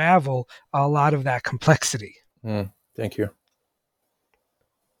unravel a lot of that complexity. Thank you.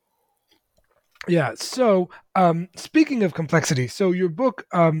 Yeah. So speaking of complexity, so your book,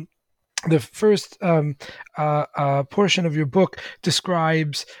 the first portion of your book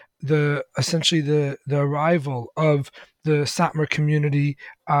describes essentially the arrival of the Satmar community,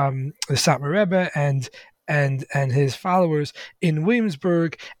 the Satmar Rebbe and his followers in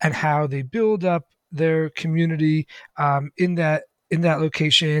Williamsburg, and how they build up their community in that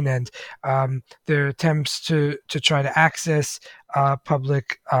location, and their attempts to try to access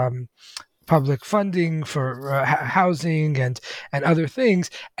public funding for housing and other things.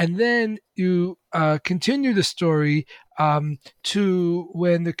 And then you continue the story to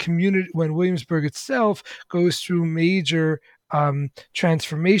when Williamsburg itself goes through major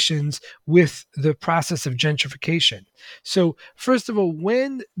transformations with the process of gentrification. So, first of all,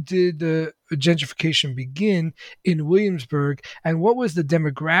 when did the gentrification begin in Williamsburg, and what was the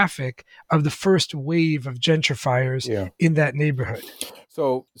demographic of the first wave of gentrifiers in that neighborhood?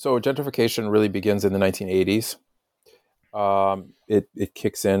 So gentrification really begins in the 1980s. It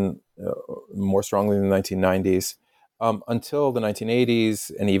kicks in more strongly in the 1990s. Until the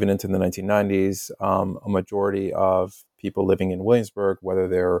 1980s and even into the 1990s, a majority of people living in Williamsburg, whether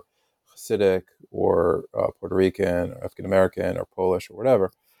they're Hasidic or Puerto Rican or African American or Polish or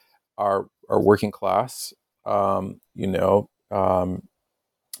whatever, are working class.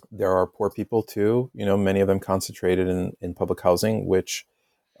 There are poor people too. Many of them concentrated in public housing, which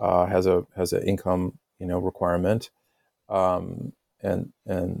has an income requirement.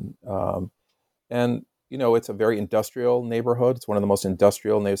 It's a very industrial neighborhood. It's one of the most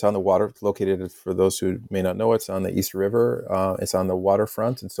industrial neighborhoods on the water. It's located, for those who may not know, it's on the East River. It's on the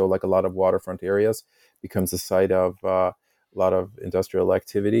waterfront. And so, like a lot of waterfront areas, becomes the site of a lot of industrial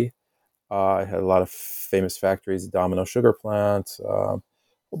activity. It had a lot of famous factories, Domino Sugar Plant, a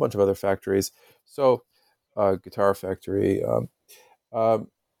whole bunch of other factories. So, guitar factory.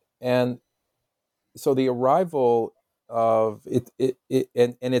 And so the arrival of it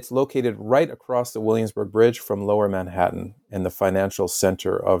and it's located right across the Williamsburg Bridge from Lower Manhattan and the financial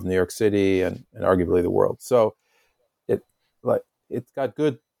center of New York City and arguably the world. So it's got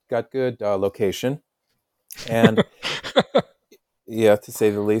good location, and yeah, to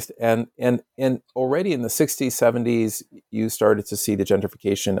say the least. And already in the 60s, 70s, you started to see the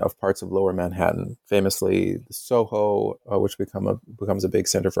gentrification of parts of Lower Manhattan, famously the Soho, which becomes a big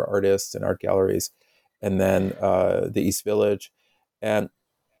center for artists and art galleries, and then the East Village. And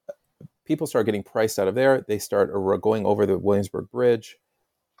people start getting priced out of there. They start going over the Williamsburg Bridge,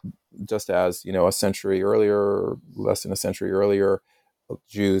 just as, less than a century earlier,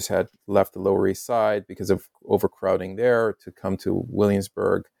 Jews had left the Lower East Side because of overcrowding there to come to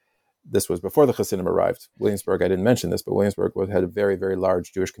Williamsburg. This was before the Hasidim arrived. Williamsburg, I didn't mention this, but Williamsburg had a very, very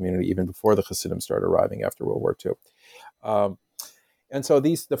large Jewish community even before the Hasidim started arriving after World War II. And so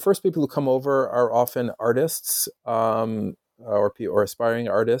the first people who come over are often artists or aspiring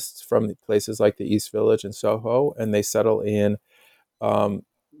artists from places like the East Village and Soho, and they settle in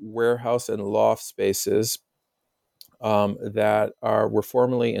warehouse and loft spaces that were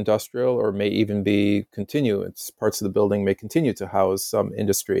formerly industrial or may even parts of the building may continue to house some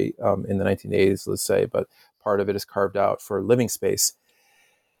industry in the 1980s, let's say, but part of it is carved out for living space.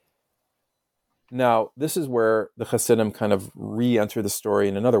 Now, this is where the Hasidim kind of re-enter the story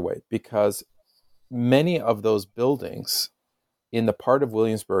in another way, because many of those buildings in the part of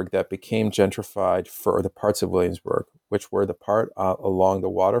Williamsburg that became gentrified for the parts of Williamsburg, which were the part along the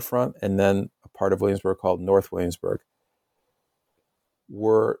waterfront and then a part of Williamsburg called North Williamsburg,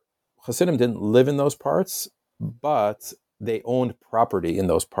 Hasidim didn't live in those parts, but they owned property in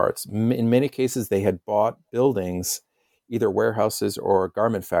those parts. In many cases, they had bought buildings, either warehouses or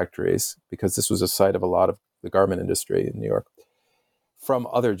garment factories, because this was a site of a lot of the garment industry in New York, from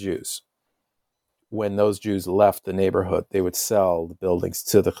other Jews. When those Jews left the neighborhood, they would sell the buildings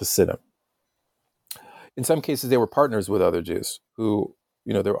to the Hasidim. In some cases, they were partners with other Jews who,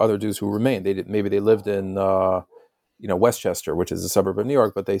 there were other Jews who remained. Maybe they lived in Westchester, which is a suburb of New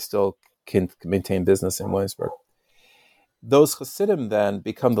York, but they still can maintain business in Williamsburg. Those Hasidim then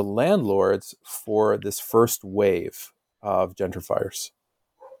become the landlords for this first wave of gentrifiers.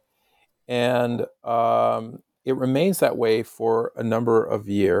 And it remains that way for a number of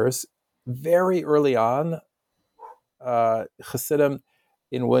years. Very early on, Hasidim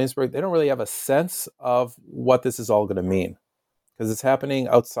in Williamsburg, they don't really have a sense of what this is all going to mean, because it's happening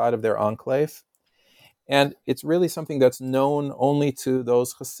outside of their enclave. And it's really something that's known only to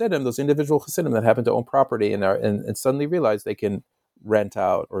those Hasidim, those individual Hasidim that happen to own property and suddenly realize they can rent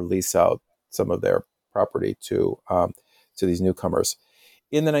out or lease out some of their property to these newcomers.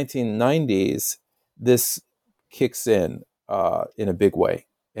 In the 1990s, this kicks in a big way,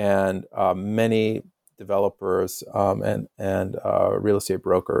 and many developers and real estate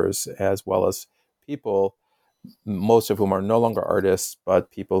brokers, as well as people, most of whom are no longer artists,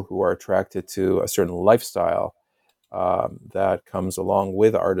 but people who are attracted to a certain lifestyle that comes along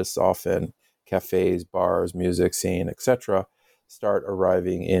with artists, often cafes, bars, music scene, etc., start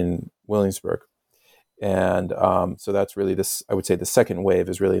arriving in Williamsburg. And so that's really I would say the second wave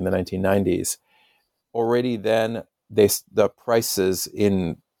is really in the 1990s. Already then, the prices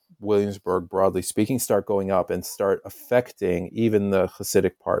in Williamsburg, broadly speaking, start going up and start affecting even the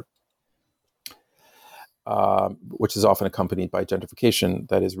Hasidic part. which is often accompanied by gentrification.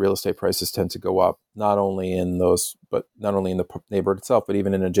 That is, real estate prices tend to go up, not only in the neighborhood itself, but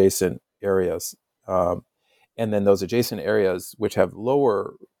even in adjacent areas. And then those adjacent areas, which have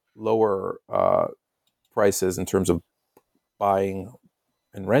lower prices in terms of buying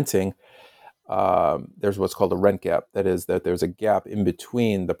and renting, there's what's called a rent gap. That is, that there's a gap in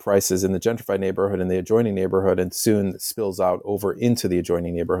between the prices in the gentrified neighborhood and the adjoining neighborhood, and soon spills out over into the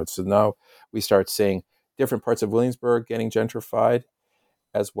adjoining neighborhood. So now we start seeing different parts of Williamsburg getting gentrified,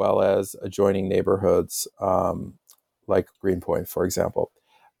 as well as adjoining neighborhoods like Greenpoint, for example.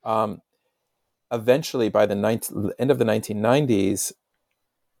 Eventually, by the end of the 1990s,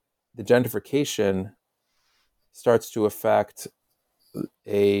 the gentrification starts to affect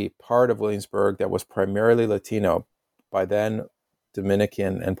a part of Williamsburg that was primarily Latino, by then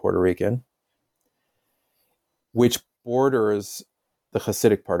Dominican and Puerto Rican, which borders the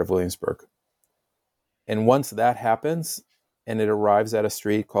Hasidic part of Williamsburg. And once that happens, and it arrives at a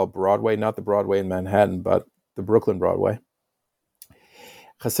street called Broadway, not the Broadway in Manhattan, but the Brooklyn Broadway,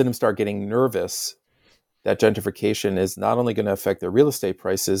 Hasidim start getting nervous that gentrification is not only going to affect their real estate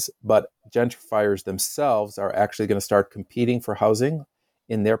prices, but gentrifiers themselves are actually going to start competing for housing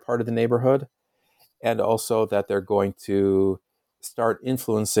in their part of the neighborhood, and also that they're going to start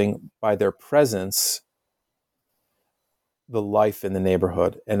influencing by their presence the life in the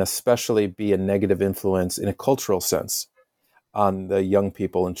neighborhood, and especially be a negative influence in a cultural sense on the young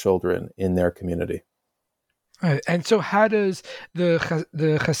people and children in their community. Right. And so how does the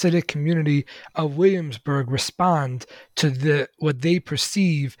Hasidic community of Williamsburg respond to what they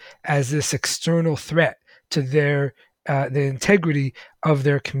perceive as this external threat to their the integrity of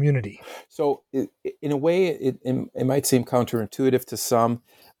their community? So in a way, it might seem counterintuitive to some,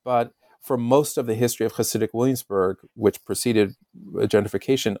 but for most of the history of Hasidic Williamsburg, which preceded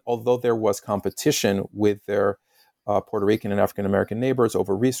gentrification, although there was competition with their Puerto Rican and African American neighbors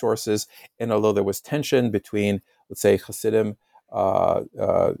over resources, and although there was tension between, let's say, Hasidim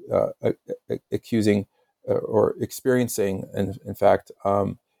accusing or experiencing, in fact,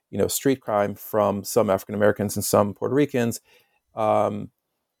 street crime from some African Americans and some Puerto Ricans, and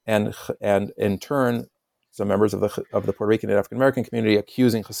in turn, some members of the Puerto Rican and African American community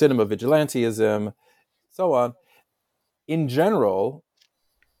accusing Hasidim of vigilantism, so on. In general,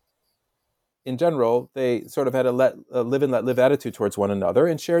 they sort of had a live and let live attitude towards one another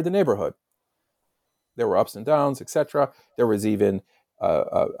and shared the neighborhood. There were ups and downs, etc. There was even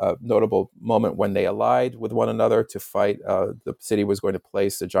a notable moment when they allied with one another to fight. The city was going to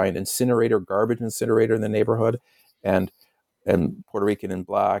place a giant garbage incinerator in the neighborhood, and Puerto Rican and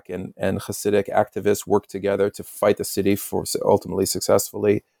Black and Hasidic activists worked together to fight the city for ultimately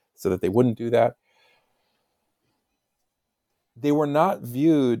successfully, so that they wouldn't do that. They were not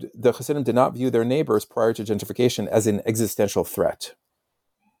viewed, the Hasidim did not view their neighbors prior to gentrification as an existential threat,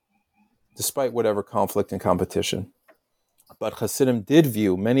 despite whatever conflict and competition. But Hasidim did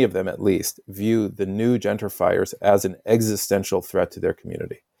view, many of them at least, view the new gentrifiers as an existential threat to their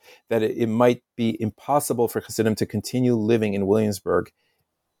community. That it might be impossible for Hasidim to continue living in Williamsburg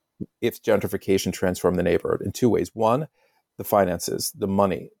if gentrification transformed the neighborhood in two ways. One, the finances, the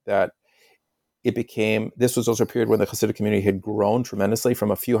money, that this was also a period when the Hasidic community had grown tremendously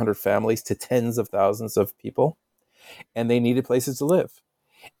from a few hundred families to tens of thousands of people, and they needed places to live.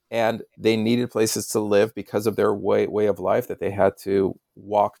 And they needed places to live because of their way of life, that they had to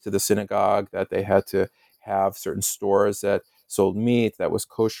walk to the synagogue, that they had to have certain stores that sold meat that was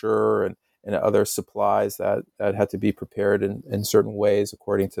kosher, and other supplies that had to be prepared in certain ways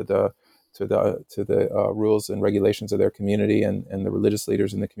according to the rules and regulations of their community and the religious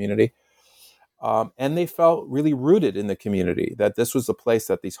leaders in the community. And they felt really rooted in the community, that this was the place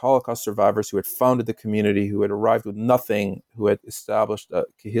that these Holocaust survivors who had founded the community, who had arrived with nothing, who had established a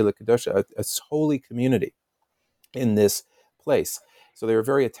Kehillah Kedusha, a holy community in this place. So they were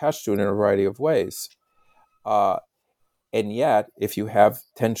very attached to it in a variety of ways. And yet, if you have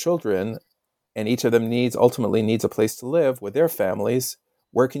 10 children and each of them ultimately needs a place to live with their families,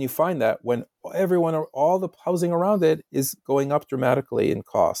 where can you find that when all the housing around it is going up dramatically in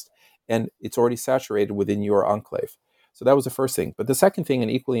cost? And it's already saturated within your enclave. So that was the first thing. But the second thing,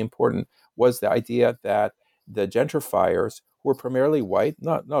 and equally important, was the idea that the gentrifiers, who were primarily white,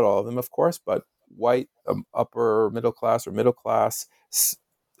 not all of them, of course, but white, upper middle class or middle class,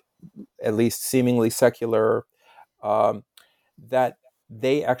 at least seemingly secular, that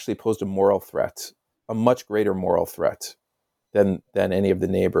they actually posed a moral threat, a much greater moral threat than any of the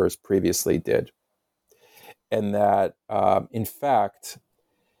neighbors previously did. And that, in fact,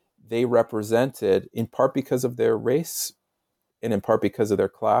 they represented, in part because of their race and in part because of their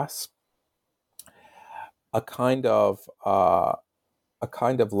class, a kind of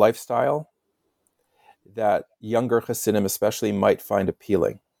lifestyle that younger Hasidim especially might find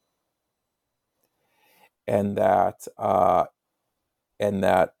appealing, and that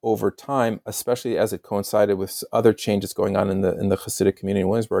over time, especially as it coincided with other changes going on in the Hasidic community in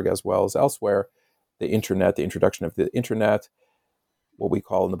Williamsburg as well as elsewhere, the introduction of the internet, what we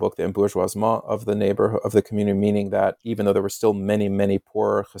call in the book the embourgeoisement of the neighborhood, of the community, meaning that even though there were still many, many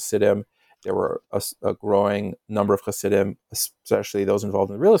poor Hasidim, there were a growing number of Hasidim, especially those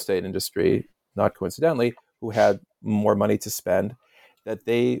involved in the real estate industry, not coincidentally, who had more money to spend, that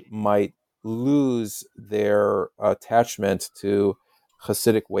they might lose their attachment to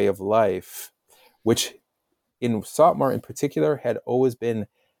Hasidic way of life, which in Satmar in particular had always been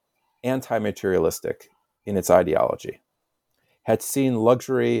anti-materialistic in its ideology, had seen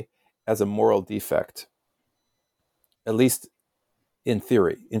luxury as a moral defect, at least in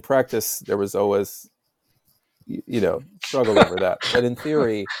theory. In practice, there was always, struggle over that. But in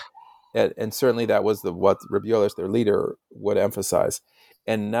theory, and certainly that was what Rabbi Yoelish, their leader, would emphasize.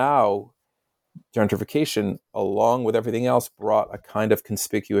 And now, gentrification, along with everything else, brought a kind of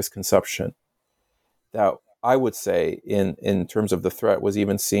conspicuous consumption that I would say, in terms of the threat, was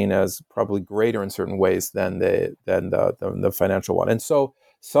even seen as probably greater in certain ways than the financial one. And so,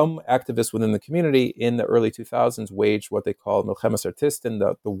 some activists within the community in the early 2000s waged what they call Milchemes Artistin,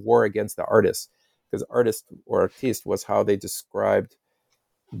 the war against the artists, because artist or artiste was how they described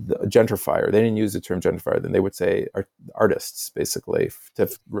the gentrifier. They didn't use the term gentrifier. Then they would say artists, basically, to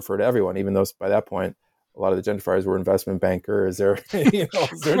refer to everyone, even though by that point, a lot of the gentrifiers were investment bankers or,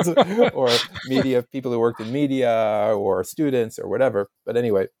 or media, people who worked in media or students or whatever. But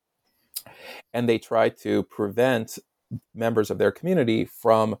anyway, and they tried to prevent members of their community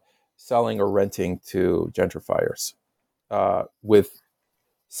from selling or renting to gentrifiers, with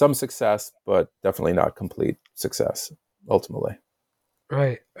some success, but definitely not complete success, ultimately.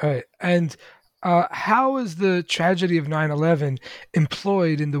 Right. And how is the tragedy of 9/11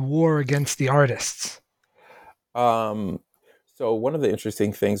 employed in the war against the artists? So one of the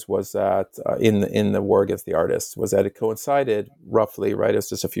interesting things was that in the war against the artists was that it coincided roughly, right, it was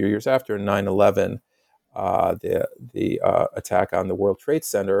just a few years after 9/11, the attack on the World Trade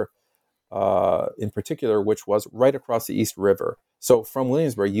Center, in particular, which was right across the East River. So from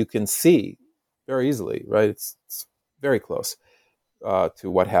Williamsburg, you can see very easily, right? It's very close to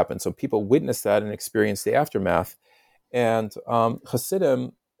what happened. So people witnessed that and experienced the aftermath. And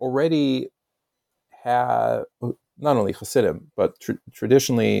Hasidim already had, not only Hasidim, but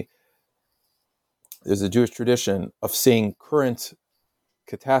traditionally, there's a Jewish tradition of seeing current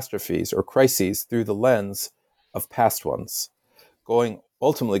catastrophes or crises through the lens of past ones,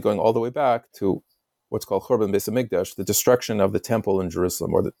 ultimately going all the way back to what's called Churban Beis Hamikdash, the destruction of the temple in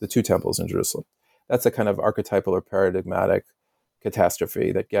Jerusalem, or the two temples in Jerusalem. That's a kind of archetypal or paradigmatic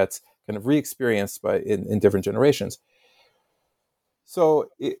catastrophe that gets kind of re-experienced in different generations. So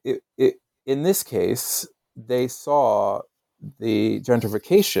in this case, they saw the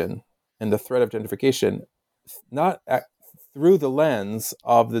gentrification and the threat of gentrification not through the lens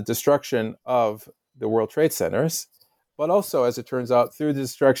of the destruction of the World Trade Centers, but also, as it turns out, through the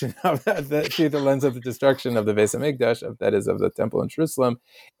destruction of through the lens of the destruction of the Beis Hamikdash, that is, of the temple in Jerusalem,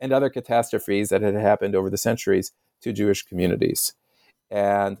 and other catastrophes that had happened over the centuries to Jewish communities.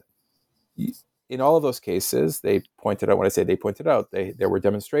 And in all of those cases, they pointed out, when I say they pointed out, there were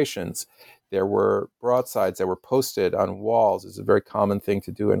demonstrations, there were broadsides that were posted on walls. It's a very common thing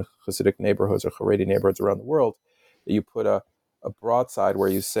to do in Hasidic neighborhoods or Haredi neighborhoods around the world, that you put a broadside where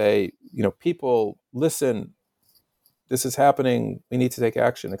you say, people, listen, this is happening, we need to take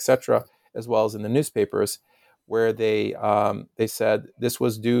action, etc., as well as in the newspapers, where they said this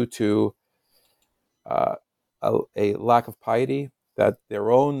was due to a lack of piety, that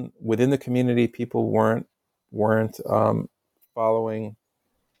their own, within the community, people weren't following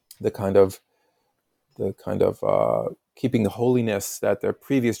the kind of keeping the holiness that their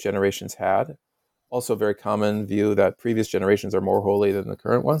previous generations had. Also, a very common view that previous generations are more holy than the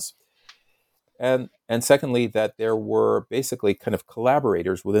current ones. And secondly, that there were basically kind of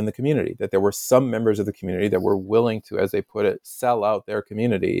collaborators within the community, that there were some members of the community that were willing to, as they put it, sell out their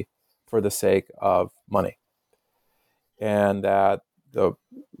community for the sake of money. And that the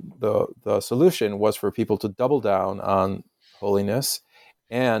solution was for people to double down on holiness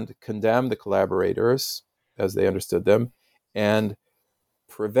and condemn the collaborators, as they understood them, and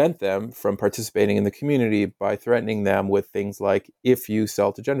prevent them from participating in the community by threatening them with things like, if you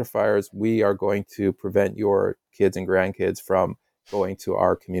sell to gentrifiers, we are going to prevent your kids and grandkids from going to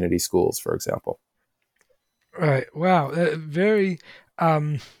our community schools, for example. Right. Wow. Very,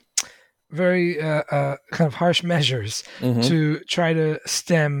 very kind of harsh measures to try to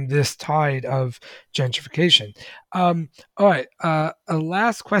stem this tide of gentrification. All right, a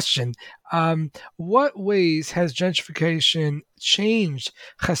last question. What ways has gentrification changed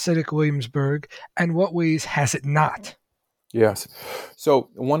Hasidic Williamsburg, and what ways has it not? Yes. So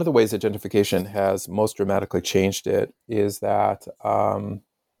one of the ways that gentrification has most dramatically changed it is that, and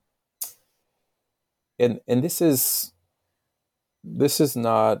this is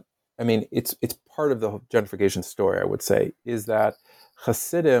not, I mean, it's part of the gentrification story, I would say, is that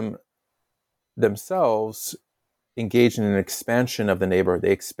Hasidim themselves engaged in an expansion of the neighborhood.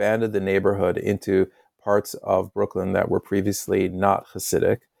 They expanded the neighborhood into parts of Brooklyn that were previously not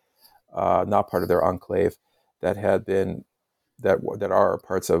Hasidic, not part of their enclave, that had been that are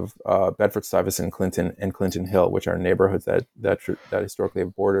parts of Bedford-Stuyvesant, and Clinton Hill, which are neighborhoods that historically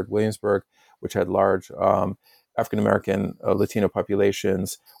have bordered Williamsburg, which had large African American, Latino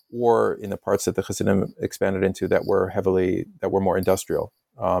populations, or in the parts that the Hasidim expanded into that were more industrial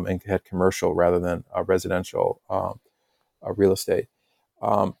and had commercial rather than residential real estate.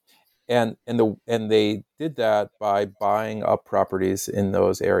 And they did that by buying up properties in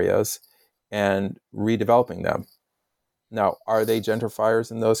those areas and redeveloping them. Now, are they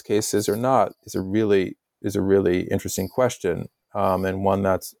gentrifiers in those cases or not? Is a really interesting question, and one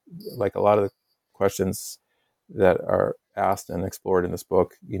that's like a lot of the questions that are asked and explored in this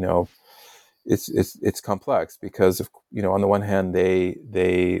book. It's complex because on the one hand they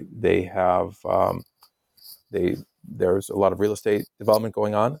have there's a lot of real estate development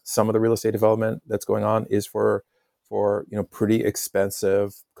going on. Some of the real estate development that's going on is for pretty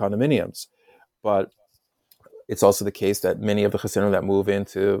expensive condominiums, but it's also the case that many of the Hasidim that move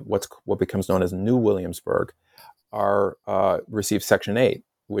into what becomes known as New Williamsburg receive Section 8,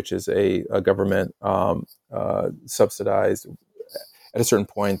 which is a government subsidized. At a certain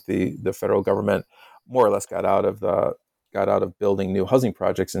point, the federal government more or less got out of building new housing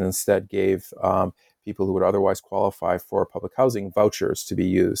projects and instead gave people who would otherwise qualify for public housing vouchers to be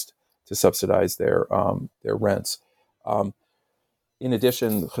used to subsidize their rents. In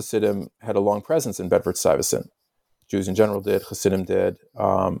addition, Hasidim had a long presence in Bedford-Stuyvesant. Jews in general did, Hasidim did,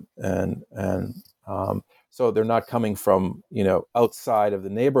 so they're not coming from outside of the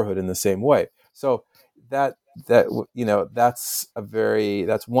neighborhood in the same way. So that's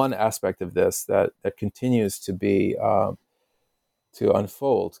one aspect of this that continues to be to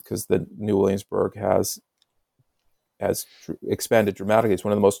unfold, because the New Williamsburg has expanded dramatically. It's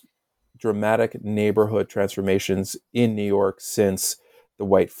one of the most dramatic neighborhood transformations in New York since the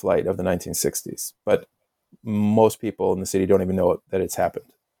white flight of the 1960s. But most people in the city don't even know that it's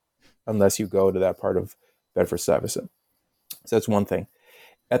happened unless you go to that part of Bedford-Stuyvesant. So that's one thing.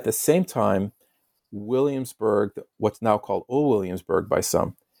 At the same time, Williamsburg, what's now called Old Williamsburg by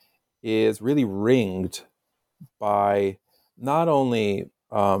some, is really ringed by not only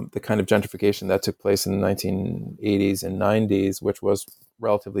the kind of gentrification that took place in the 1980s and 90s, which was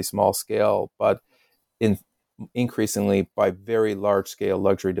relatively small scale, but increasingly by very large-scale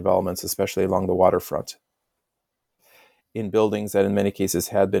luxury developments, especially along the waterfront, in buildings that in many cases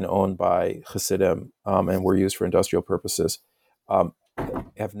had been owned by Hasidim and were used for industrial purposes,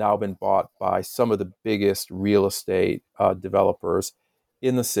 have now been bought by some of the biggest real estate developers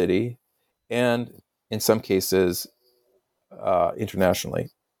in the city, and in some cases internationally,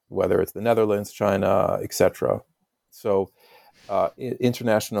 whether it's the Netherlands, China, etc. So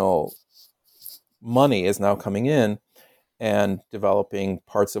international money is now coming in and developing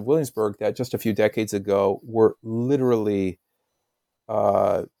parts of Williamsburg that just a few decades ago were literally,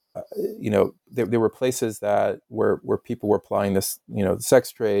 there were places where people were applying this, the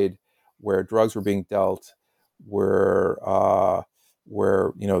sex trade, where drugs were being dealt, where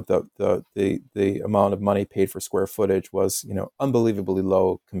the amount of money paid for square footage was unbelievably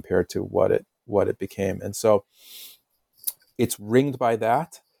low compared to what it became, and so it's ringed by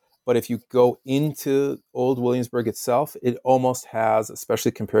that. But if you go into Old Williamsburg itself, it almost has,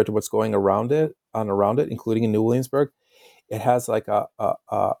 especially compared to what's going around it, including in New Williamsburg, it has like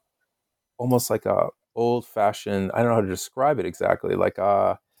almost like a old-fashioned, I don't know how to describe it exactly, like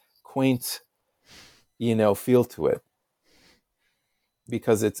a quaint, feel to it,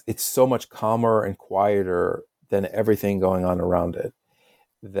 because it's so much calmer and quieter than everything going on around it,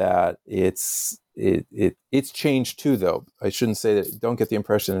 that it's changed too, though. I shouldn't say that. Don't get the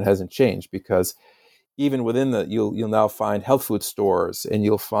impression it hasn't changed, because even within you'll now find health food stores, and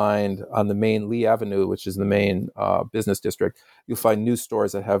you'll find on the main Lee Avenue, which is the main business district, you'll find new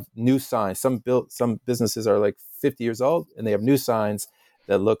stores that have new signs. Some businesses are like 50 years old, and they have new signs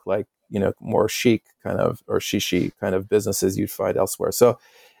that look like more chic kind of, or shishi kind of businesses you'd find elsewhere. So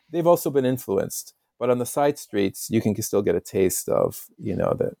they've also been influenced. But on the side streets, you can still get a taste of,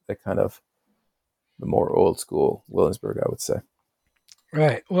 that kind of the more old school Williamsburg, I would say.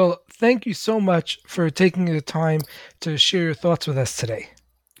 Right. Well, thank you so much for taking the time to share your thoughts with us today.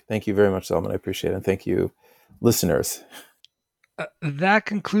 Thank you very much, Zalman. I appreciate it. And thank you, listeners. That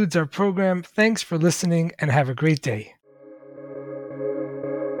concludes our program. Thanks for listening and have a great day.